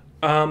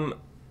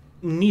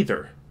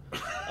 Neither.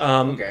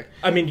 Okay.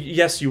 I mean,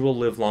 yes, you will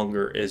live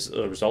longer as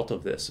a result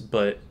of this,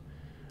 but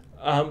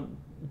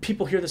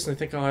people hear this and they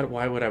think, oh,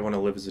 why would I want to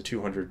live as a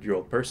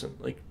 200-year-old person?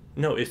 Like,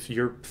 no, if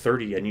you're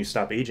 30 and you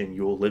stop aging,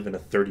 you will live in a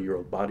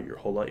 30-year-old body your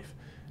whole life.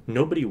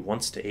 Nobody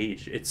wants to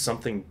age. It's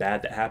something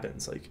bad that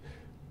happens. Like,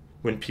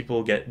 when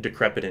people get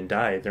decrepit and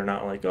die, they're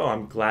not like, oh,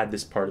 I'm glad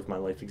this part of my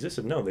life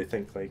existed. No, they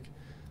think, like,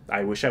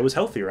 I wish I was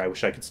healthier. I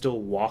wish I could still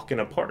walk in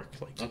a park.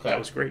 Like, okay. That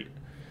was great.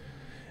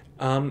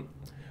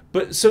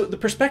 But so the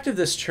perspective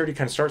this charity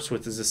kind of starts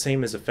with is the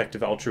same as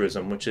effective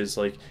altruism, which is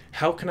like,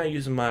 how can I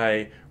use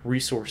my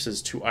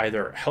resources to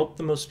either help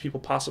the most people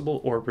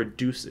possible or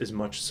reduce as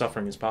much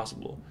suffering as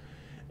possible?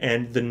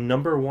 And the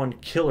number one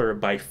killer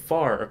by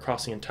far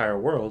across the entire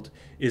world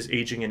is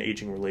aging and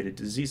aging-related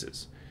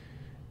diseases.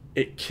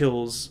 It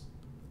kills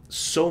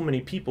so many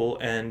people,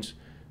 and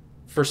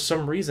for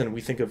some reason, we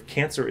think of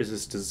cancer as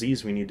this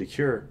disease we need to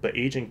cure, but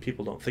aging,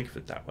 people don't think of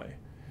it that way.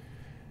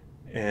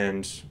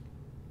 And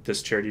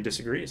this charity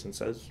disagrees and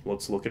says,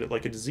 let's look at it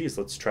like a disease.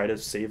 Let's try to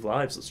save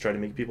lives. Let's try to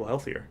make people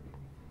healthier.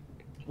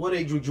 What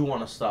age would you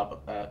want to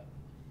stop at?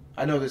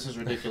 I know this is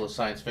ridiculous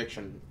science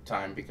fiction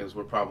time because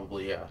we're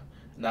probably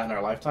not in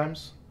our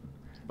lifetimes,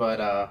 but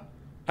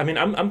I mean,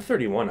 I'm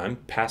 31. I'm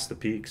past the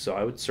peak, so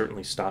I would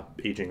certainly stop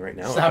aging right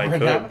now. stop if I right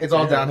could. now. It's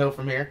all downhill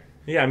from here.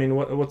 Yeah, I mean,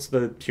 what's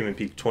the human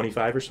peak?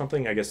 25 or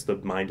something? I guess the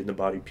mind and the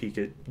body peak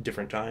at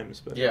different times.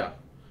 But Yeah.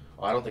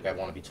 Well, I don't think I'd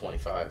want to be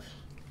 25.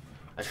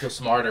 I feel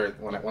smarter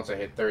once I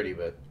hit 30,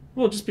 but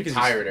well, just because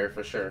tireder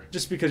for sure.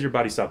 Just because your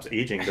body stops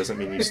aging doesn't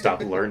mean you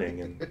stop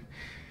learning. And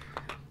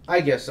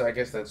I guess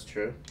that's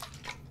true.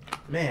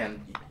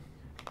 Man,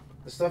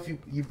 the stuff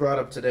you brought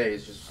up today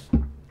is just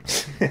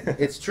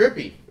it's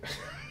trippy.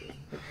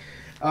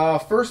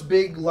 First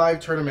big live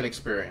tournament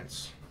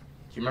experience.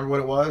 Do you remember what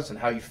it was and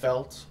how you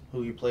felt?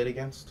 Who you played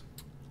against?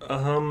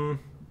 A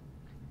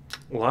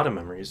lot of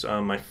memories.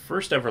 My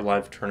first ever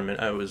live tournament,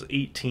 I was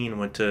 18,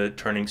 went to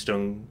Turning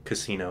Stone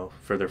Casino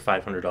for their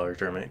 $500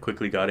 tournament.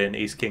 Quickly got in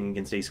Ace King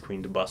against Ace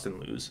Queen to bust and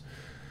lose.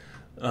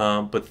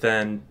 But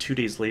then 2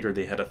 days later,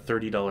 they had a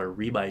 $30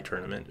 rebuy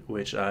tournament,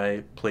 which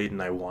I played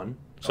and I won.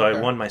 So Okay.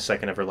 I won my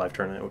second ever live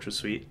tournament, which was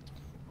sweet.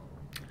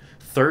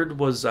 Third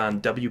was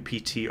on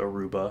WPT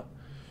Aruba,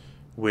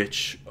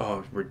 which,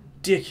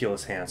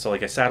 ridiculous hand. So,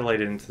 like, I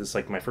satellited into this,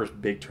 like, my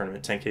first big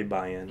tournament, 10K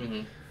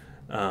buy-in.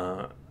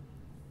 Mm-hmm.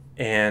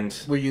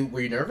 And Were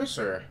you nervous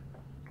or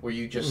were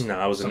you just No,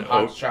 I was some an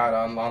hot shot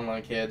on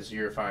online kids?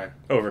 You were fine.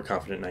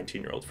 overconfident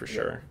 19-year-old for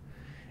sure.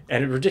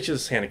 And a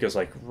ridiculous hand, it goes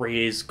like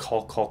raise,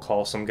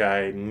 call. Some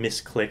guy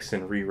misclicks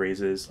and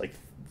re-raises like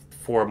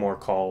 4 more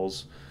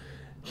calls.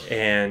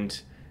 And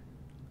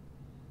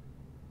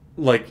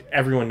like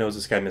everyone knows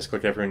this guy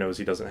misclicked, everyone knows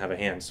he doesn't have a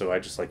hand, so I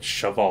just like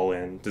shove all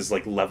in. This is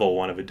like level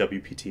 1 of a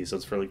WPT, so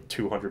it's for like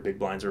 200 big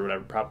blinds or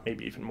whatever, probably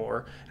maybe even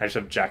more. I just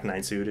have Jack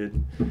 9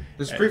 suited.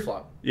 This is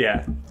pre-flop.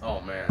 Yeah. Oh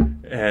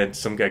man. And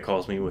some guy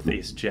calls me with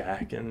Ace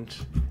Jack, and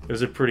it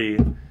was a pretty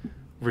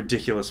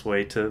ridiculous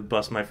way to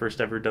bust my first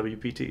ever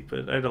WPT,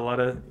 but I had a lot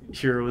of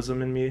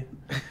heroism in me.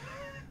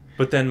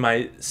 But then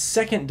my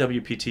second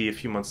WPT a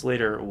few months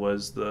later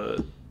was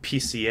the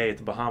PCA at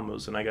the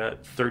Bahamas, and I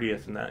got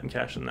 30th in that and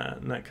cashed in that,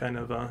 and that kind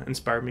of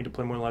inspired me to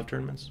play more live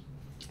tournaments.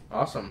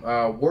 Awesome.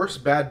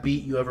 Worst bad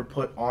beat you ever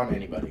put on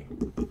anybody?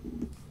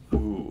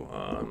 Ooh,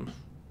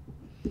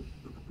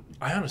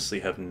 I honestly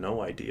have no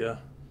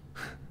idea.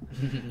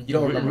 You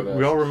don't remember those.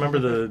 We all remember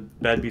the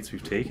bad beats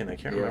we've taken. I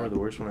can't Yeah. remember the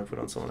worst one I put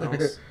on someone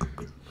else.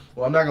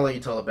 Well, I'm not gonna let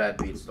you tell a bad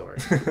beat story.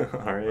 All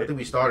I right. think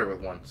we started with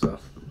one. So,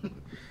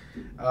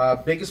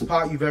 biggest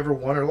pot you've ever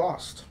won or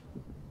lost?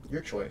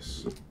 Your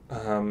choice.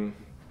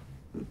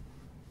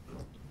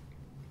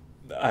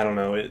 I don't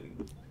know.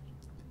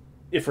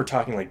 If we're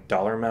talking like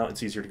dollar amount,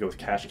 it's easier to go with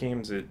cash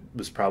games. It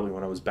was probably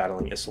when I was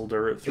battling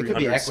Isildur at It could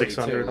be 300, equity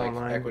 600 too, like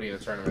online. equity in a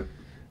tournament.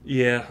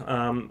 Yeah.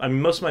 I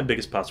mean, most of my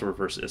biggest pots were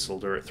versus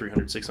Isildur at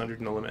 300, 600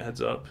 in the limit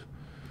heads up.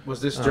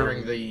 Was this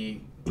during the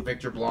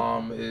Victor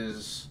Blom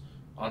is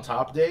on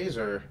top days,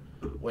 or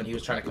when he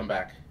was trying to come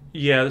back?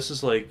 Yeah, this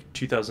is like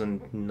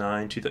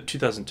 2009,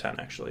 2010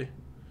 actually.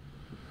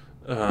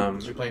 So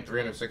you're playing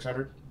 300,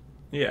 600?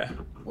 Yeah.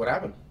 What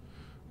happened?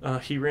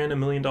 He ran $1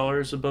 million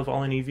above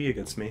all in EV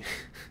against me.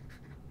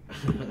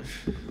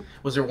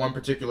 Was there one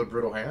particular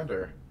brutal hand,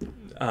 or?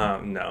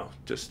 No,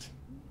 just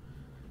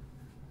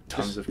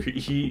tons of.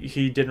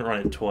 He didn't run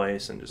it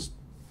twice and just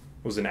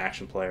was an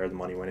action player. The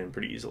money went in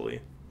pretty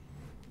easily.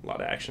 A lot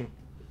of action.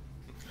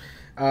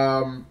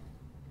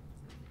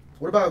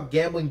 What about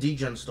gambling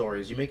degen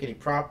stories? You make any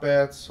prop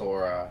bets,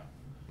 or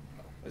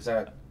is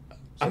that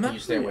something you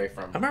stay away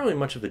from? I'm not really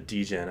much of a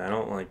degen. I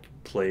don't like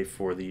play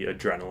for the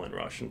adrenaline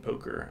rush in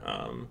poker.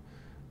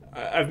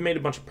 I've made a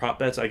bunch of prop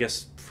bets. I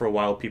guess for a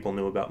while people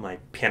knew about my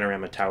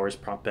Panorama Towers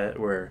prop bet,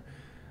 where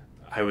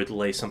I would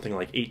lay something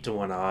like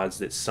 8-1 odds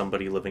that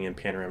somebody living in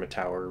Panorama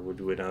Tower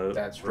would win a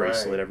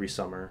bracelet every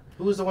summer.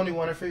 Who was the one who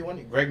won it for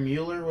you? Greg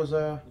Mueller was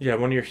a. Yeah,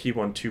 one year he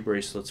won 2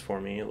 bracelets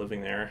for me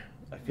living there.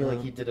 I feel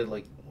like he did it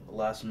like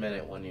last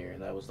minute one year,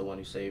 and that was the one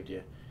who saved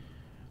you.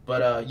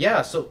 But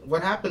yeah, so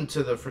what happened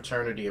to the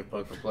fraternity of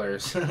poker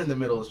players in the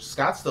middle?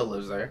 Scott still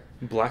lives there.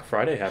 Black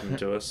Friday happened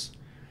to us.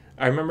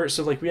 I remember,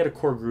 so like we had a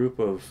core group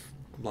of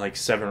like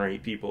 7 or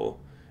 8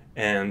 people,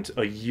 and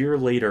a year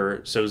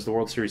later, so it was the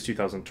World Series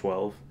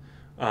 2012,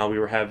 we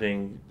were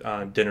having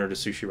dinner at a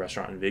sushi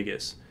restaurant in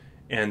Vegas,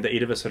 and the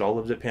 8 of us had all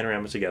lived at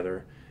Panorama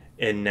together,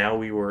 and now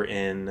we were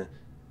in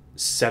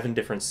 7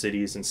 different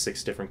cities and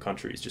 6 different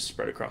countries just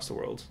spread across the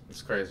world.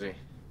 It's crazy.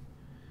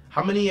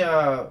 How many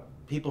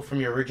people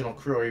from your original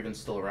crew are even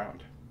still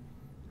around?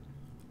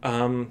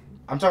 I'm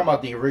talking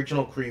about the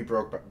original crew you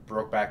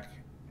broke back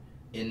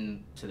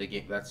into the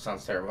game. That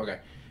sounds terrible. Okay.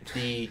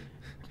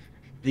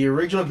 The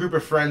original group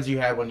of friends you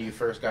had when you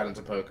first got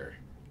into poker.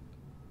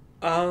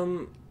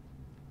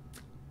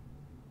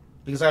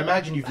 Because I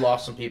imagine you've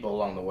lost some people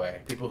along the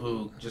way. People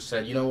who just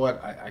said, you know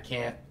what, I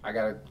can't, I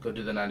gotta go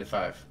do the 9 to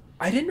 5.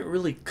 I didn't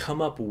really come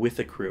up with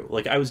a crew.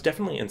 Like, I was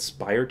definitely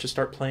inspired to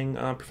start playing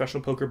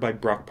professional poker by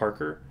Brock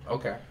Parker.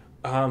 Okay.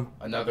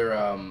 Another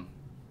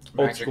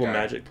old school guy.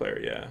 Magic player,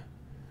 yeah.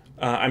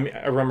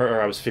 I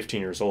remember I was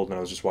 15 years old and I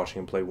was just watching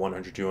him play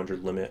 100,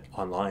 200 limit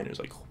online. It was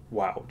like,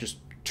 wow, just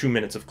 2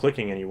 minutes of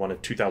clicking and you won a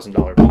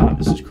 $2,000 pot.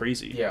 This is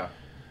crazy. Yeah.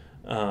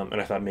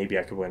 And I thought maybe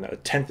I could win a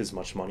tenth as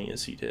much money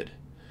as he did.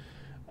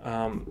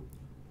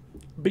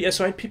 But yeah,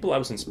 so I had people I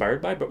was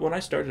inspired by, but when I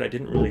started, I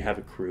didn't really have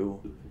a crew.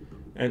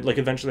 And like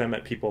eventually I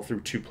met people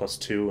through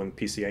 2+2 and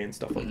PCA and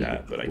stuff like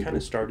that, but I kind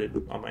of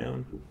started on my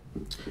own.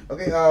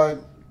 Okay,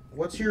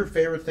 what's your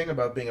favorite thing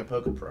about being a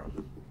poker pro?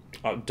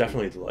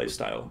 Definitely the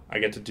lifestyle. I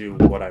get to do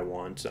what I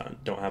want.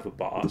 Don't have a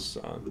boss.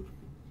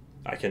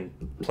 I can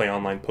play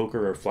online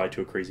poker or fly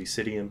to a crazy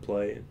city and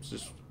play. It's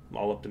just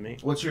all up to me.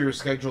 What's your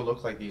schedule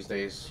look like these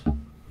days?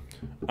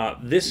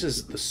 This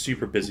is the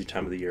super busy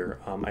time of the year.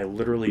 I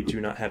literally do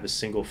not have a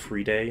single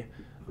free day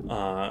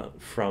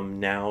from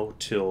now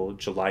till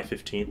July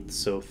 15th,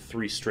 so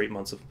 3 straight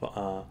months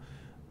of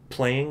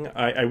playing.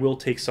 I will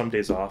take some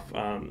days off.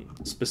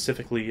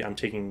 Specifically,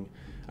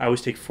 I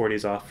always take 4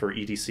 days off for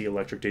EDC,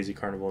 Electric Daisy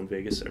Carnival in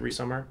Vegas every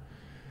summer.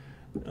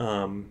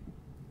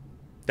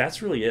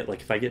 That's really it.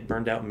 Like, if I get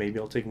burned out, maybe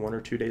I'll take 1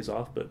 or 2 days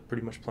off, but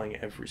pretty much playing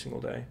every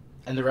single day.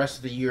 And the rest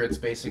of the year, it's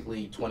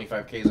basically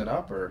 25Ks and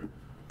up, or?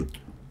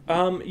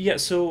 Yeah,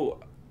 so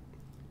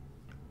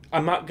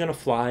I'm not going to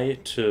fly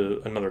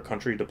to another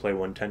country to play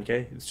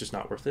 10K. It's just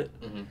not worth it.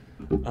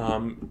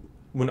 Mm-hmm.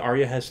 When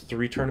Arya has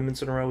 3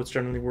 tournaments in a row, it's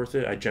generally worth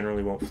it. I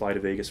generally won't fly to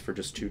Vegas for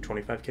just 2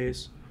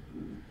 25Ks.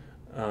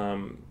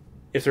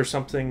 If there's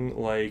something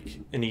like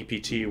an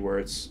EPT where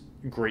it's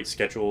great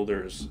schedule,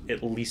 there's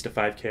at least a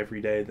 5K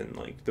every day, then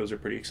like those are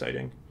pretty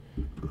exciting.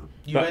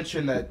 You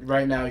mentioned that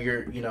right now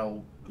you're,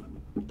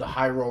 the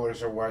high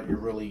rollers are what you're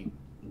really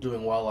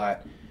doing well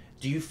at.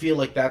 Do you feel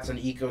like that's an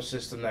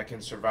ecosystem that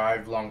can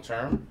survive long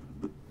term?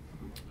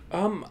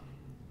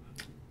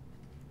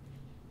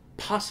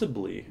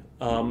 Possibly.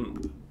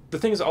 The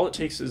thing is, all it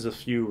takes is a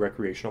few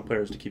recreational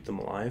players to keep them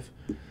alive.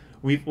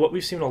 What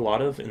we've seen a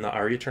lot of in the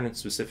Aria tournament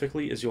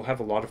specifically is you'll have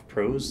a lot of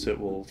pros that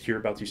will hear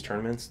about these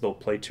tournaments, they'll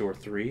play 2 or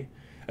 3,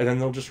 and then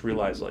they'll just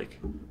realize, like,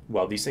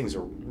 wow, these things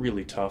are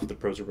really tough, the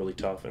pros are really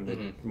tough, and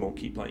they won't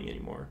keep playing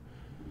anymore.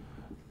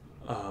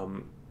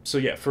 So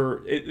yeah,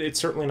 it's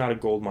certainly not a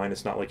gold mine.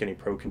 It's not like any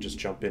pro can just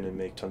jump in and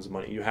make tons of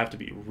money. You have to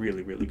be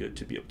really, really good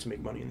to be able to make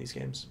money in these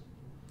games.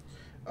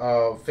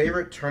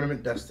 Favorite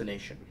tournament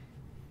destination?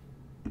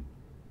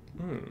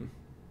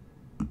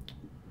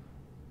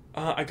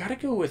 I gotta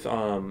go with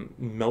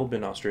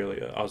Melbourne,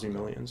 Australia, Aussie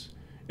Millions.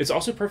 It's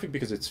also perfect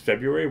because it's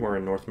February, where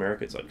in North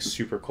America it's like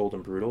super cold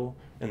and brutal,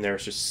 and there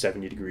it's just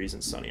 70 degrees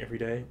and sunny every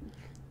day.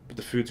 But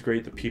the food's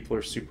great, the people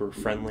are super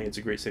friendly, it's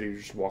a great city to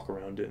just walk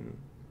around in.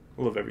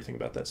 I love everything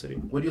about that city.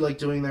 What do you like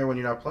doing there when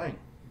you're not playing?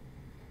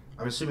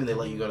 I'm assuming they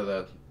let you go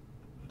to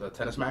the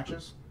tennis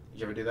matches? Did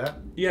you ever do that?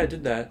 Yeah, I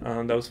did that.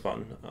 That was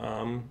fun.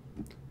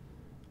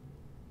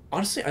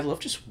 Honestly, I love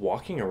just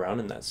walking around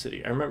in that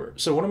city. I remember,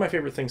 so one of my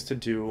favorite things to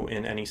do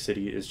in any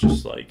city is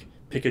just like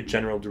pick a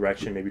general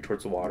direction, maybe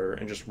towards the water,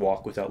 and just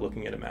walk without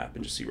looking at a map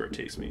and just see where it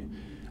takes me.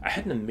 I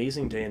had an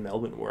amazing day in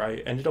Melbourne where I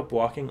ended up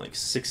walking like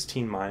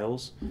 16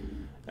 miles,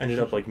 ended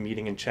up like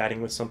meeting and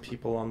chatting with some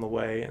people on the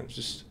way, and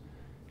just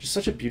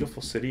such a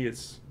beautiful city.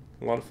 It's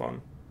a lot of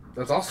fun.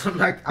 That's awesome.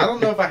 Like, I don't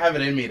know if I have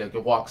it in me to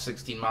walk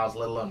 16 miles,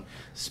 let alone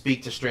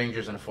speak to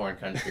strangers in a foreign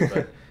country,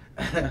 but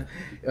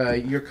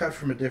you're cut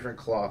from a different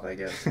cloth, I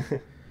guess.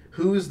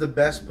 Who is the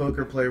best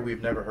poker player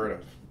we've never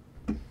heard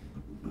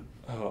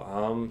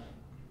of?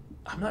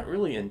 I'm not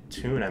really in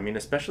tune. I mean,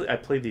 especially I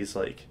play these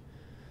like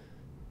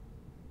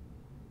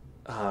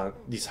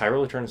these high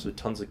roller tournaments with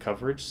tons of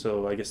coverage,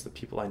 so I guess the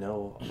people I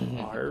know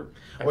are.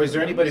 Or is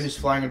there anybody who's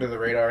flying under the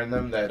radar in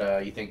them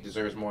that you think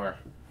deserves more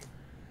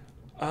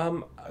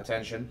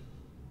attention?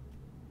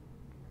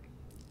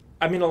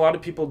 I mean, a lot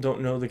of people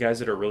don't know the guys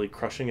that are really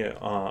crushing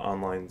it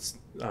online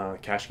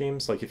cash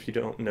games. Like, if you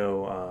don't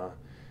know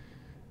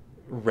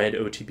Red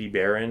OTB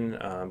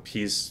Baron,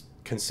 he's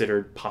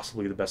considered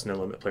possibly the best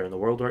no-limit player in the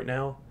world right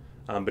now,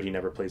 but he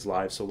never plays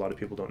live, so a lot of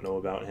people don't know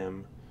about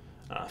him.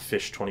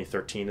 Fish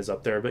 2013 is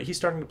up there, but he's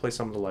starting to play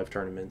some of the live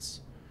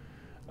tournaments.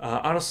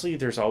 Honestly,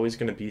 there's always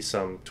going to be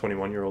some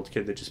 21-year-old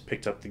kid that just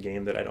picked up the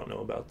game that I don't know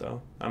about,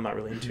 though. I'm not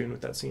really in tune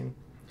with that scene.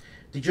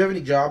 Did you have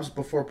any jobs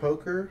before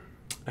poker?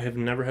 I have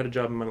never had a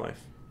job in my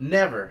life.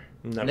 Never?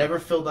 Never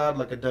filled out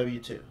like a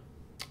W-2?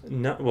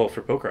 No, well,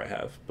 for poker I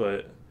have,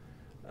 but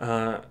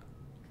I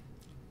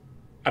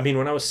mean,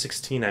 when I was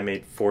 16, I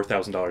made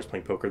 $4,000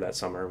 playing poker that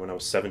summer. When I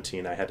was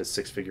 17, I had a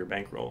 6-figure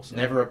bankroll. So.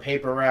 Never a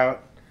paper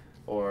route?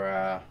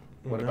 Or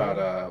what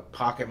about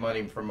pocket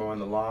money for mowing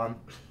the lawn?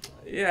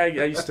 Yeah,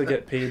 I used to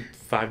get paid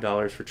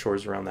 $5 for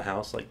chores around the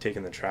house, like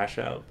taking the trash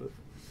out, but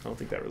I don't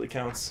think that really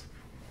counts.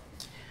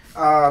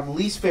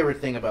 Least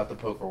favorite thing about the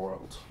poker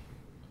world?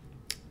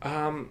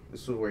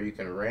 This is where you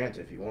can rant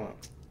if you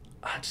want.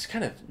 It just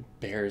kind of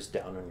bears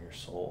down on your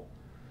soul.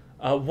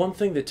 One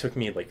thing that took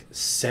me like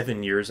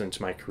 7 years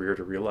into my career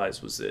to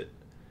realize was that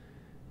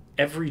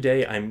every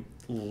day I'm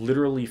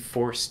literally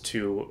forced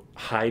to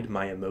hide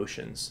my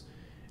emotions,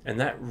 and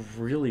that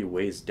really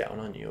weighs down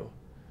on you.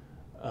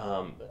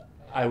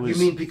 You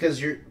mean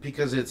because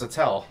it's a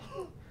tell?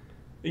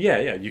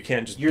 Yeah, you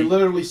can't just... You're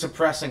literally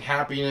suppressing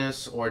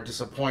happiness or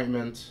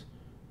disappointment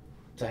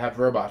to have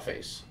robot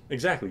face.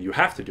 Exactly. You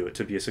have to do it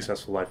to be a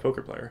successful live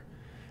poker player.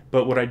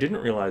 But what I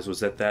didn't realize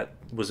was that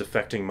was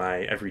affecting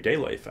my everyday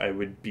life. I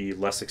would be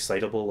less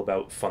excitable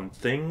about fun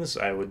things.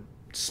 I would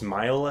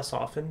smile less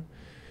often.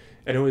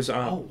 And it was...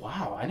 oh,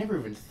 wow. I never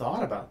even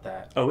thought about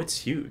that. Oh, it's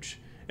huge.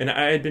 And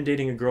I had been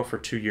dating a girl for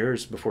 2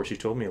 years before she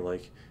told me,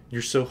 like,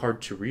 you're so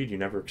hard to read, you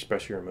never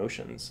express your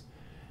emotions.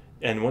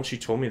 And once she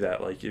told me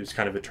that, like, it was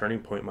kind of a turning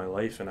point in my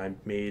life, and I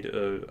made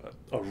a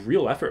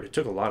real effort. It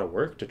took a lot of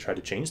work to try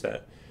to change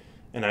that.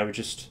 And I would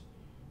just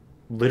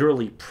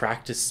literally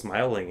practice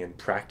smiling and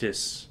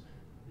practice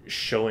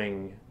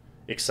showing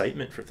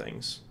excitement for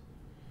things.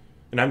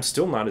 And I'm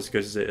still not as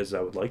good as I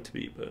would like to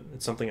be, but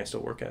it's something I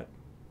still work at.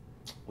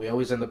 We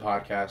always end the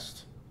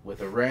podcast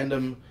with a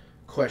random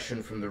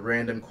question from the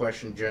random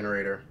question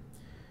generator.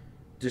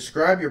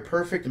 Describe your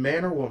perfect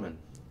man or woman.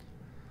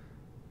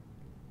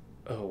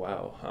 Oh,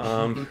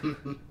 wow.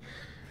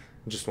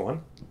 Just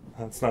one?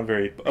 It's not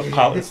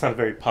it's not a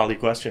very poly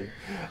question.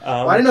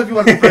 Well, I didn't know if you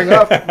wanted to bring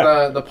up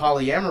the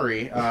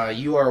polyamory.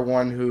 You are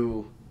one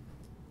who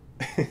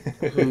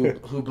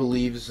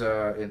believes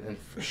in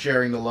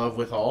sharing the love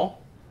with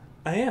all.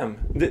 I am.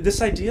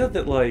 This idea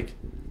that, like,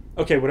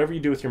 okay, whatever you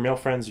do with your male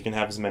friends, you can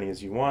have as many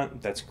as you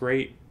want. That's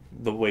great.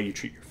 The way you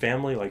treat your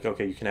family, like,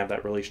 okay, you can have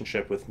that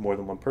relationship with more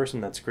than one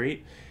person. That's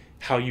great.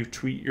 How you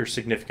treat your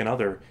significant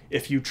other.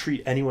 If you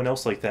treat anyone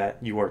else like that,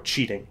 you are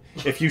cheating.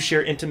 If you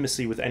share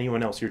intimacy with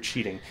anyone else, you're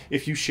cheating.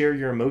 If you share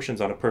your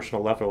emotions on a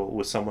personal level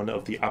with someone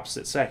of the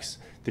opposite sex,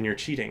 then you're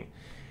cheating.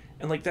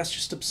 And, like, that's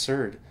just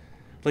absurd.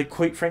 Like,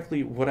 quite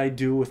frankly, what I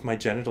do with my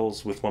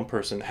genitals with one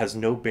person has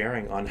no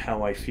bearing on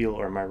how I feel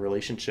or my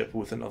relationship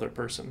with another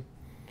person.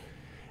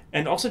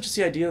 And also just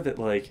the idea that,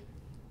 like,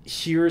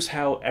 here's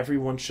how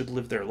everyone should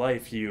live their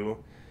life.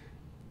 You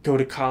go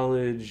to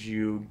college,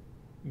 you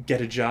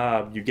get a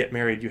job, you get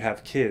married, you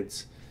have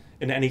kids,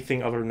 and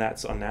anything other than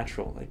that's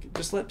unnatural. Like,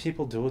 just let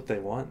people do what they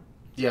want.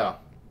 Yeah.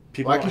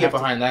 Well, I can get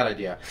behind that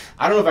idea.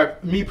 I don't know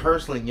if me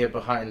personally can get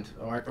behind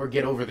or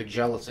get over the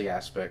jealousy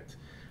aspect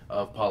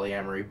of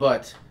polyamory,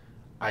 but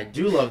I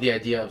do love the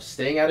idea of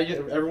staying out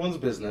of everyone's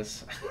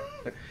business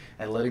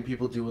and letting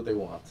people do what they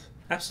want.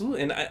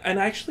 Absolutely. And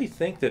I actually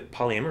think that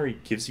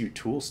polyamory gives you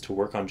tools to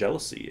work on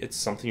jealousy. It's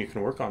something you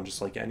can work on just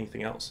like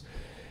anything else.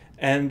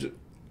 And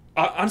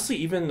honestly,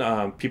 even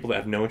people that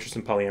have no interest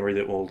in polyamory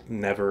that will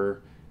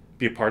never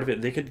be a part of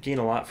it, they could gain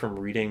a lot from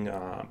reading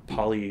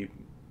poly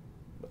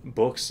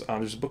books.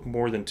 There's a book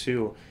More Than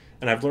Two,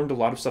 and I've learned a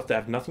lot of stuff that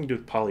have nothing to do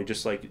with poly,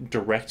 just like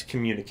direct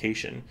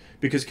communication,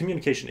 because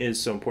communication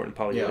is so important in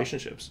poly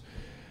relationships.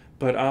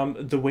 But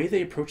the way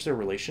they approach their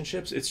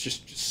relationships, it's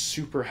just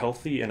super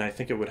healthy, and I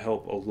think it would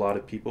help a lot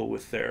of people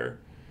with their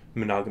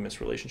monogamous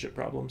relationship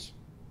problems.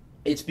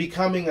 It's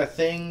becoming a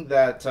thing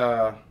that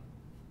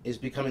is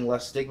becoming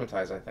less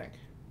stigmatized, I think.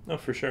 Oh,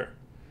 for sure.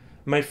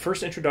 My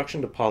first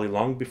introduction to poly,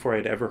 long before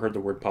I'd ever heard the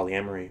word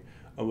polyamory,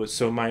 was,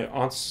 so my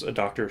aunt's a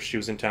doctor. She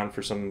was in town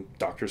for some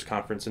doctor's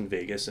conference in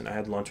Vegas, and I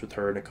had lunch with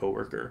her and a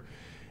coworker.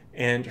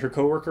 And her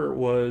coworker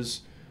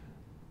was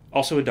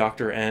also a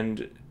doctor,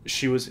 and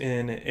she was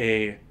in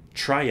a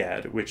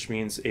triad, which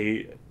means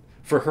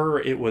for her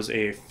it was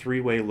a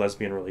three-way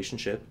lesbian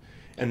relationship,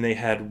 and they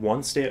had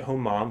one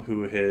stay-at-home mom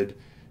who had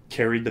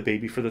carried the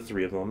baby for the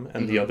three of them,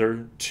 and the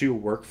other two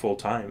work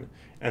full-time,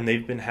 and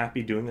they've been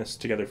happy doing this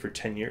together for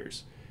 10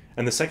 years.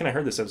 And the second I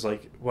heard this, I was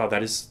like, wow,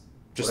 that is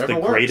just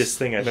the greatest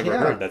thing I've ever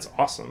heard. That's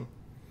awesome.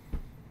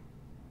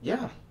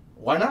 Yeah,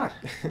 why not?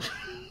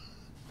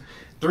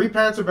 3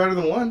 parents are better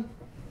than one,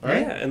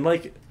 right? Yeah, and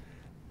like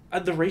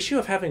the ratio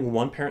of having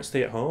one parent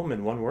stay at home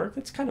and one work,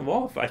 that's kind of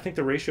off. I think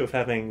the ratio of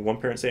having one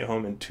parent stay at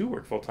home and 2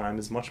 work full-time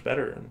is much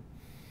better.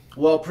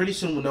 Well, pretty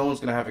soon no one's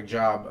going to have a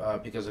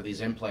job because of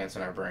these implants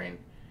in our brain.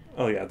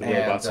 Oh yeah, the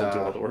robots will do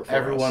all the work for us.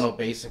 Everyone will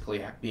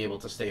basically be able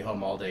to stay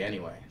home all day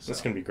anyway. So. That's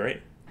going to be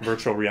great.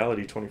 Virtual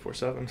reality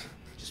 24/7.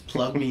 Just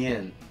plug me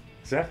in.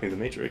 Exactly, the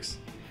Matrix.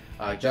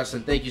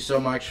 Justin, thank you so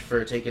much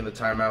for taking the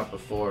time out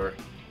before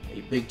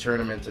a big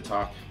tournament to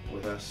talk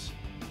with us.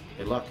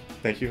 Good luck.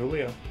 Thank you,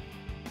 Julio.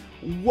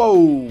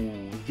 Whoa,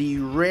 the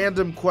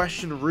random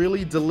question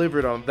really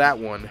delivered on that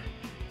one.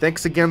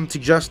 Thanks again to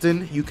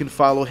Justin. You can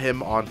follow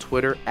him on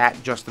Twitter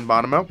at Justin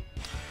Bonomo.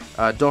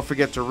 Don't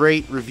forget to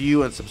rate,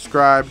 review, and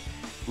subscribe.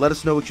 Let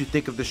us know what you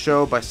think of the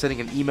show by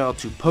sending an email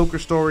to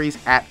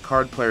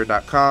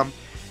pokerstories@cardplayer.com,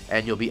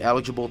 and you'll be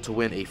eligible to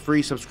win a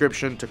free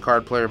subscription to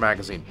Card Player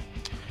magazine.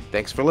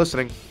 Thanks for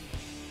listening.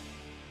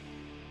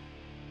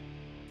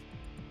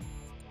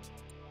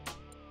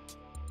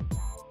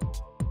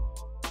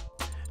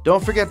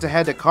 Don't forget to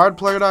head to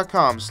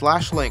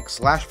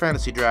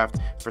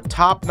cardplayer.com/link/fantasydraft for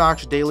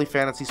top-notch daily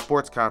fantasy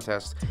sports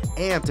contests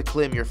and to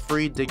claim your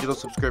free digital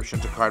subscription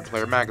to Card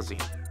Player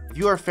magazine. If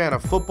you are a fan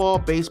of football,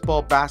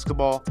 baseball,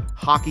 basketball,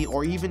 hockey,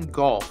 or even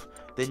golf,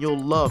 then you'll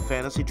love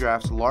Fantasy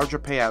Draft's larger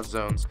payout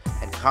zones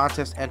and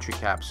contest entry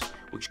caps,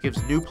 which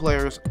gives new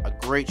players a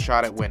great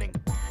shot at winning.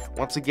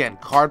 Once again,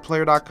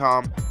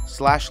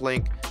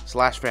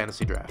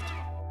 cardplayer.com/link/fantasydraft.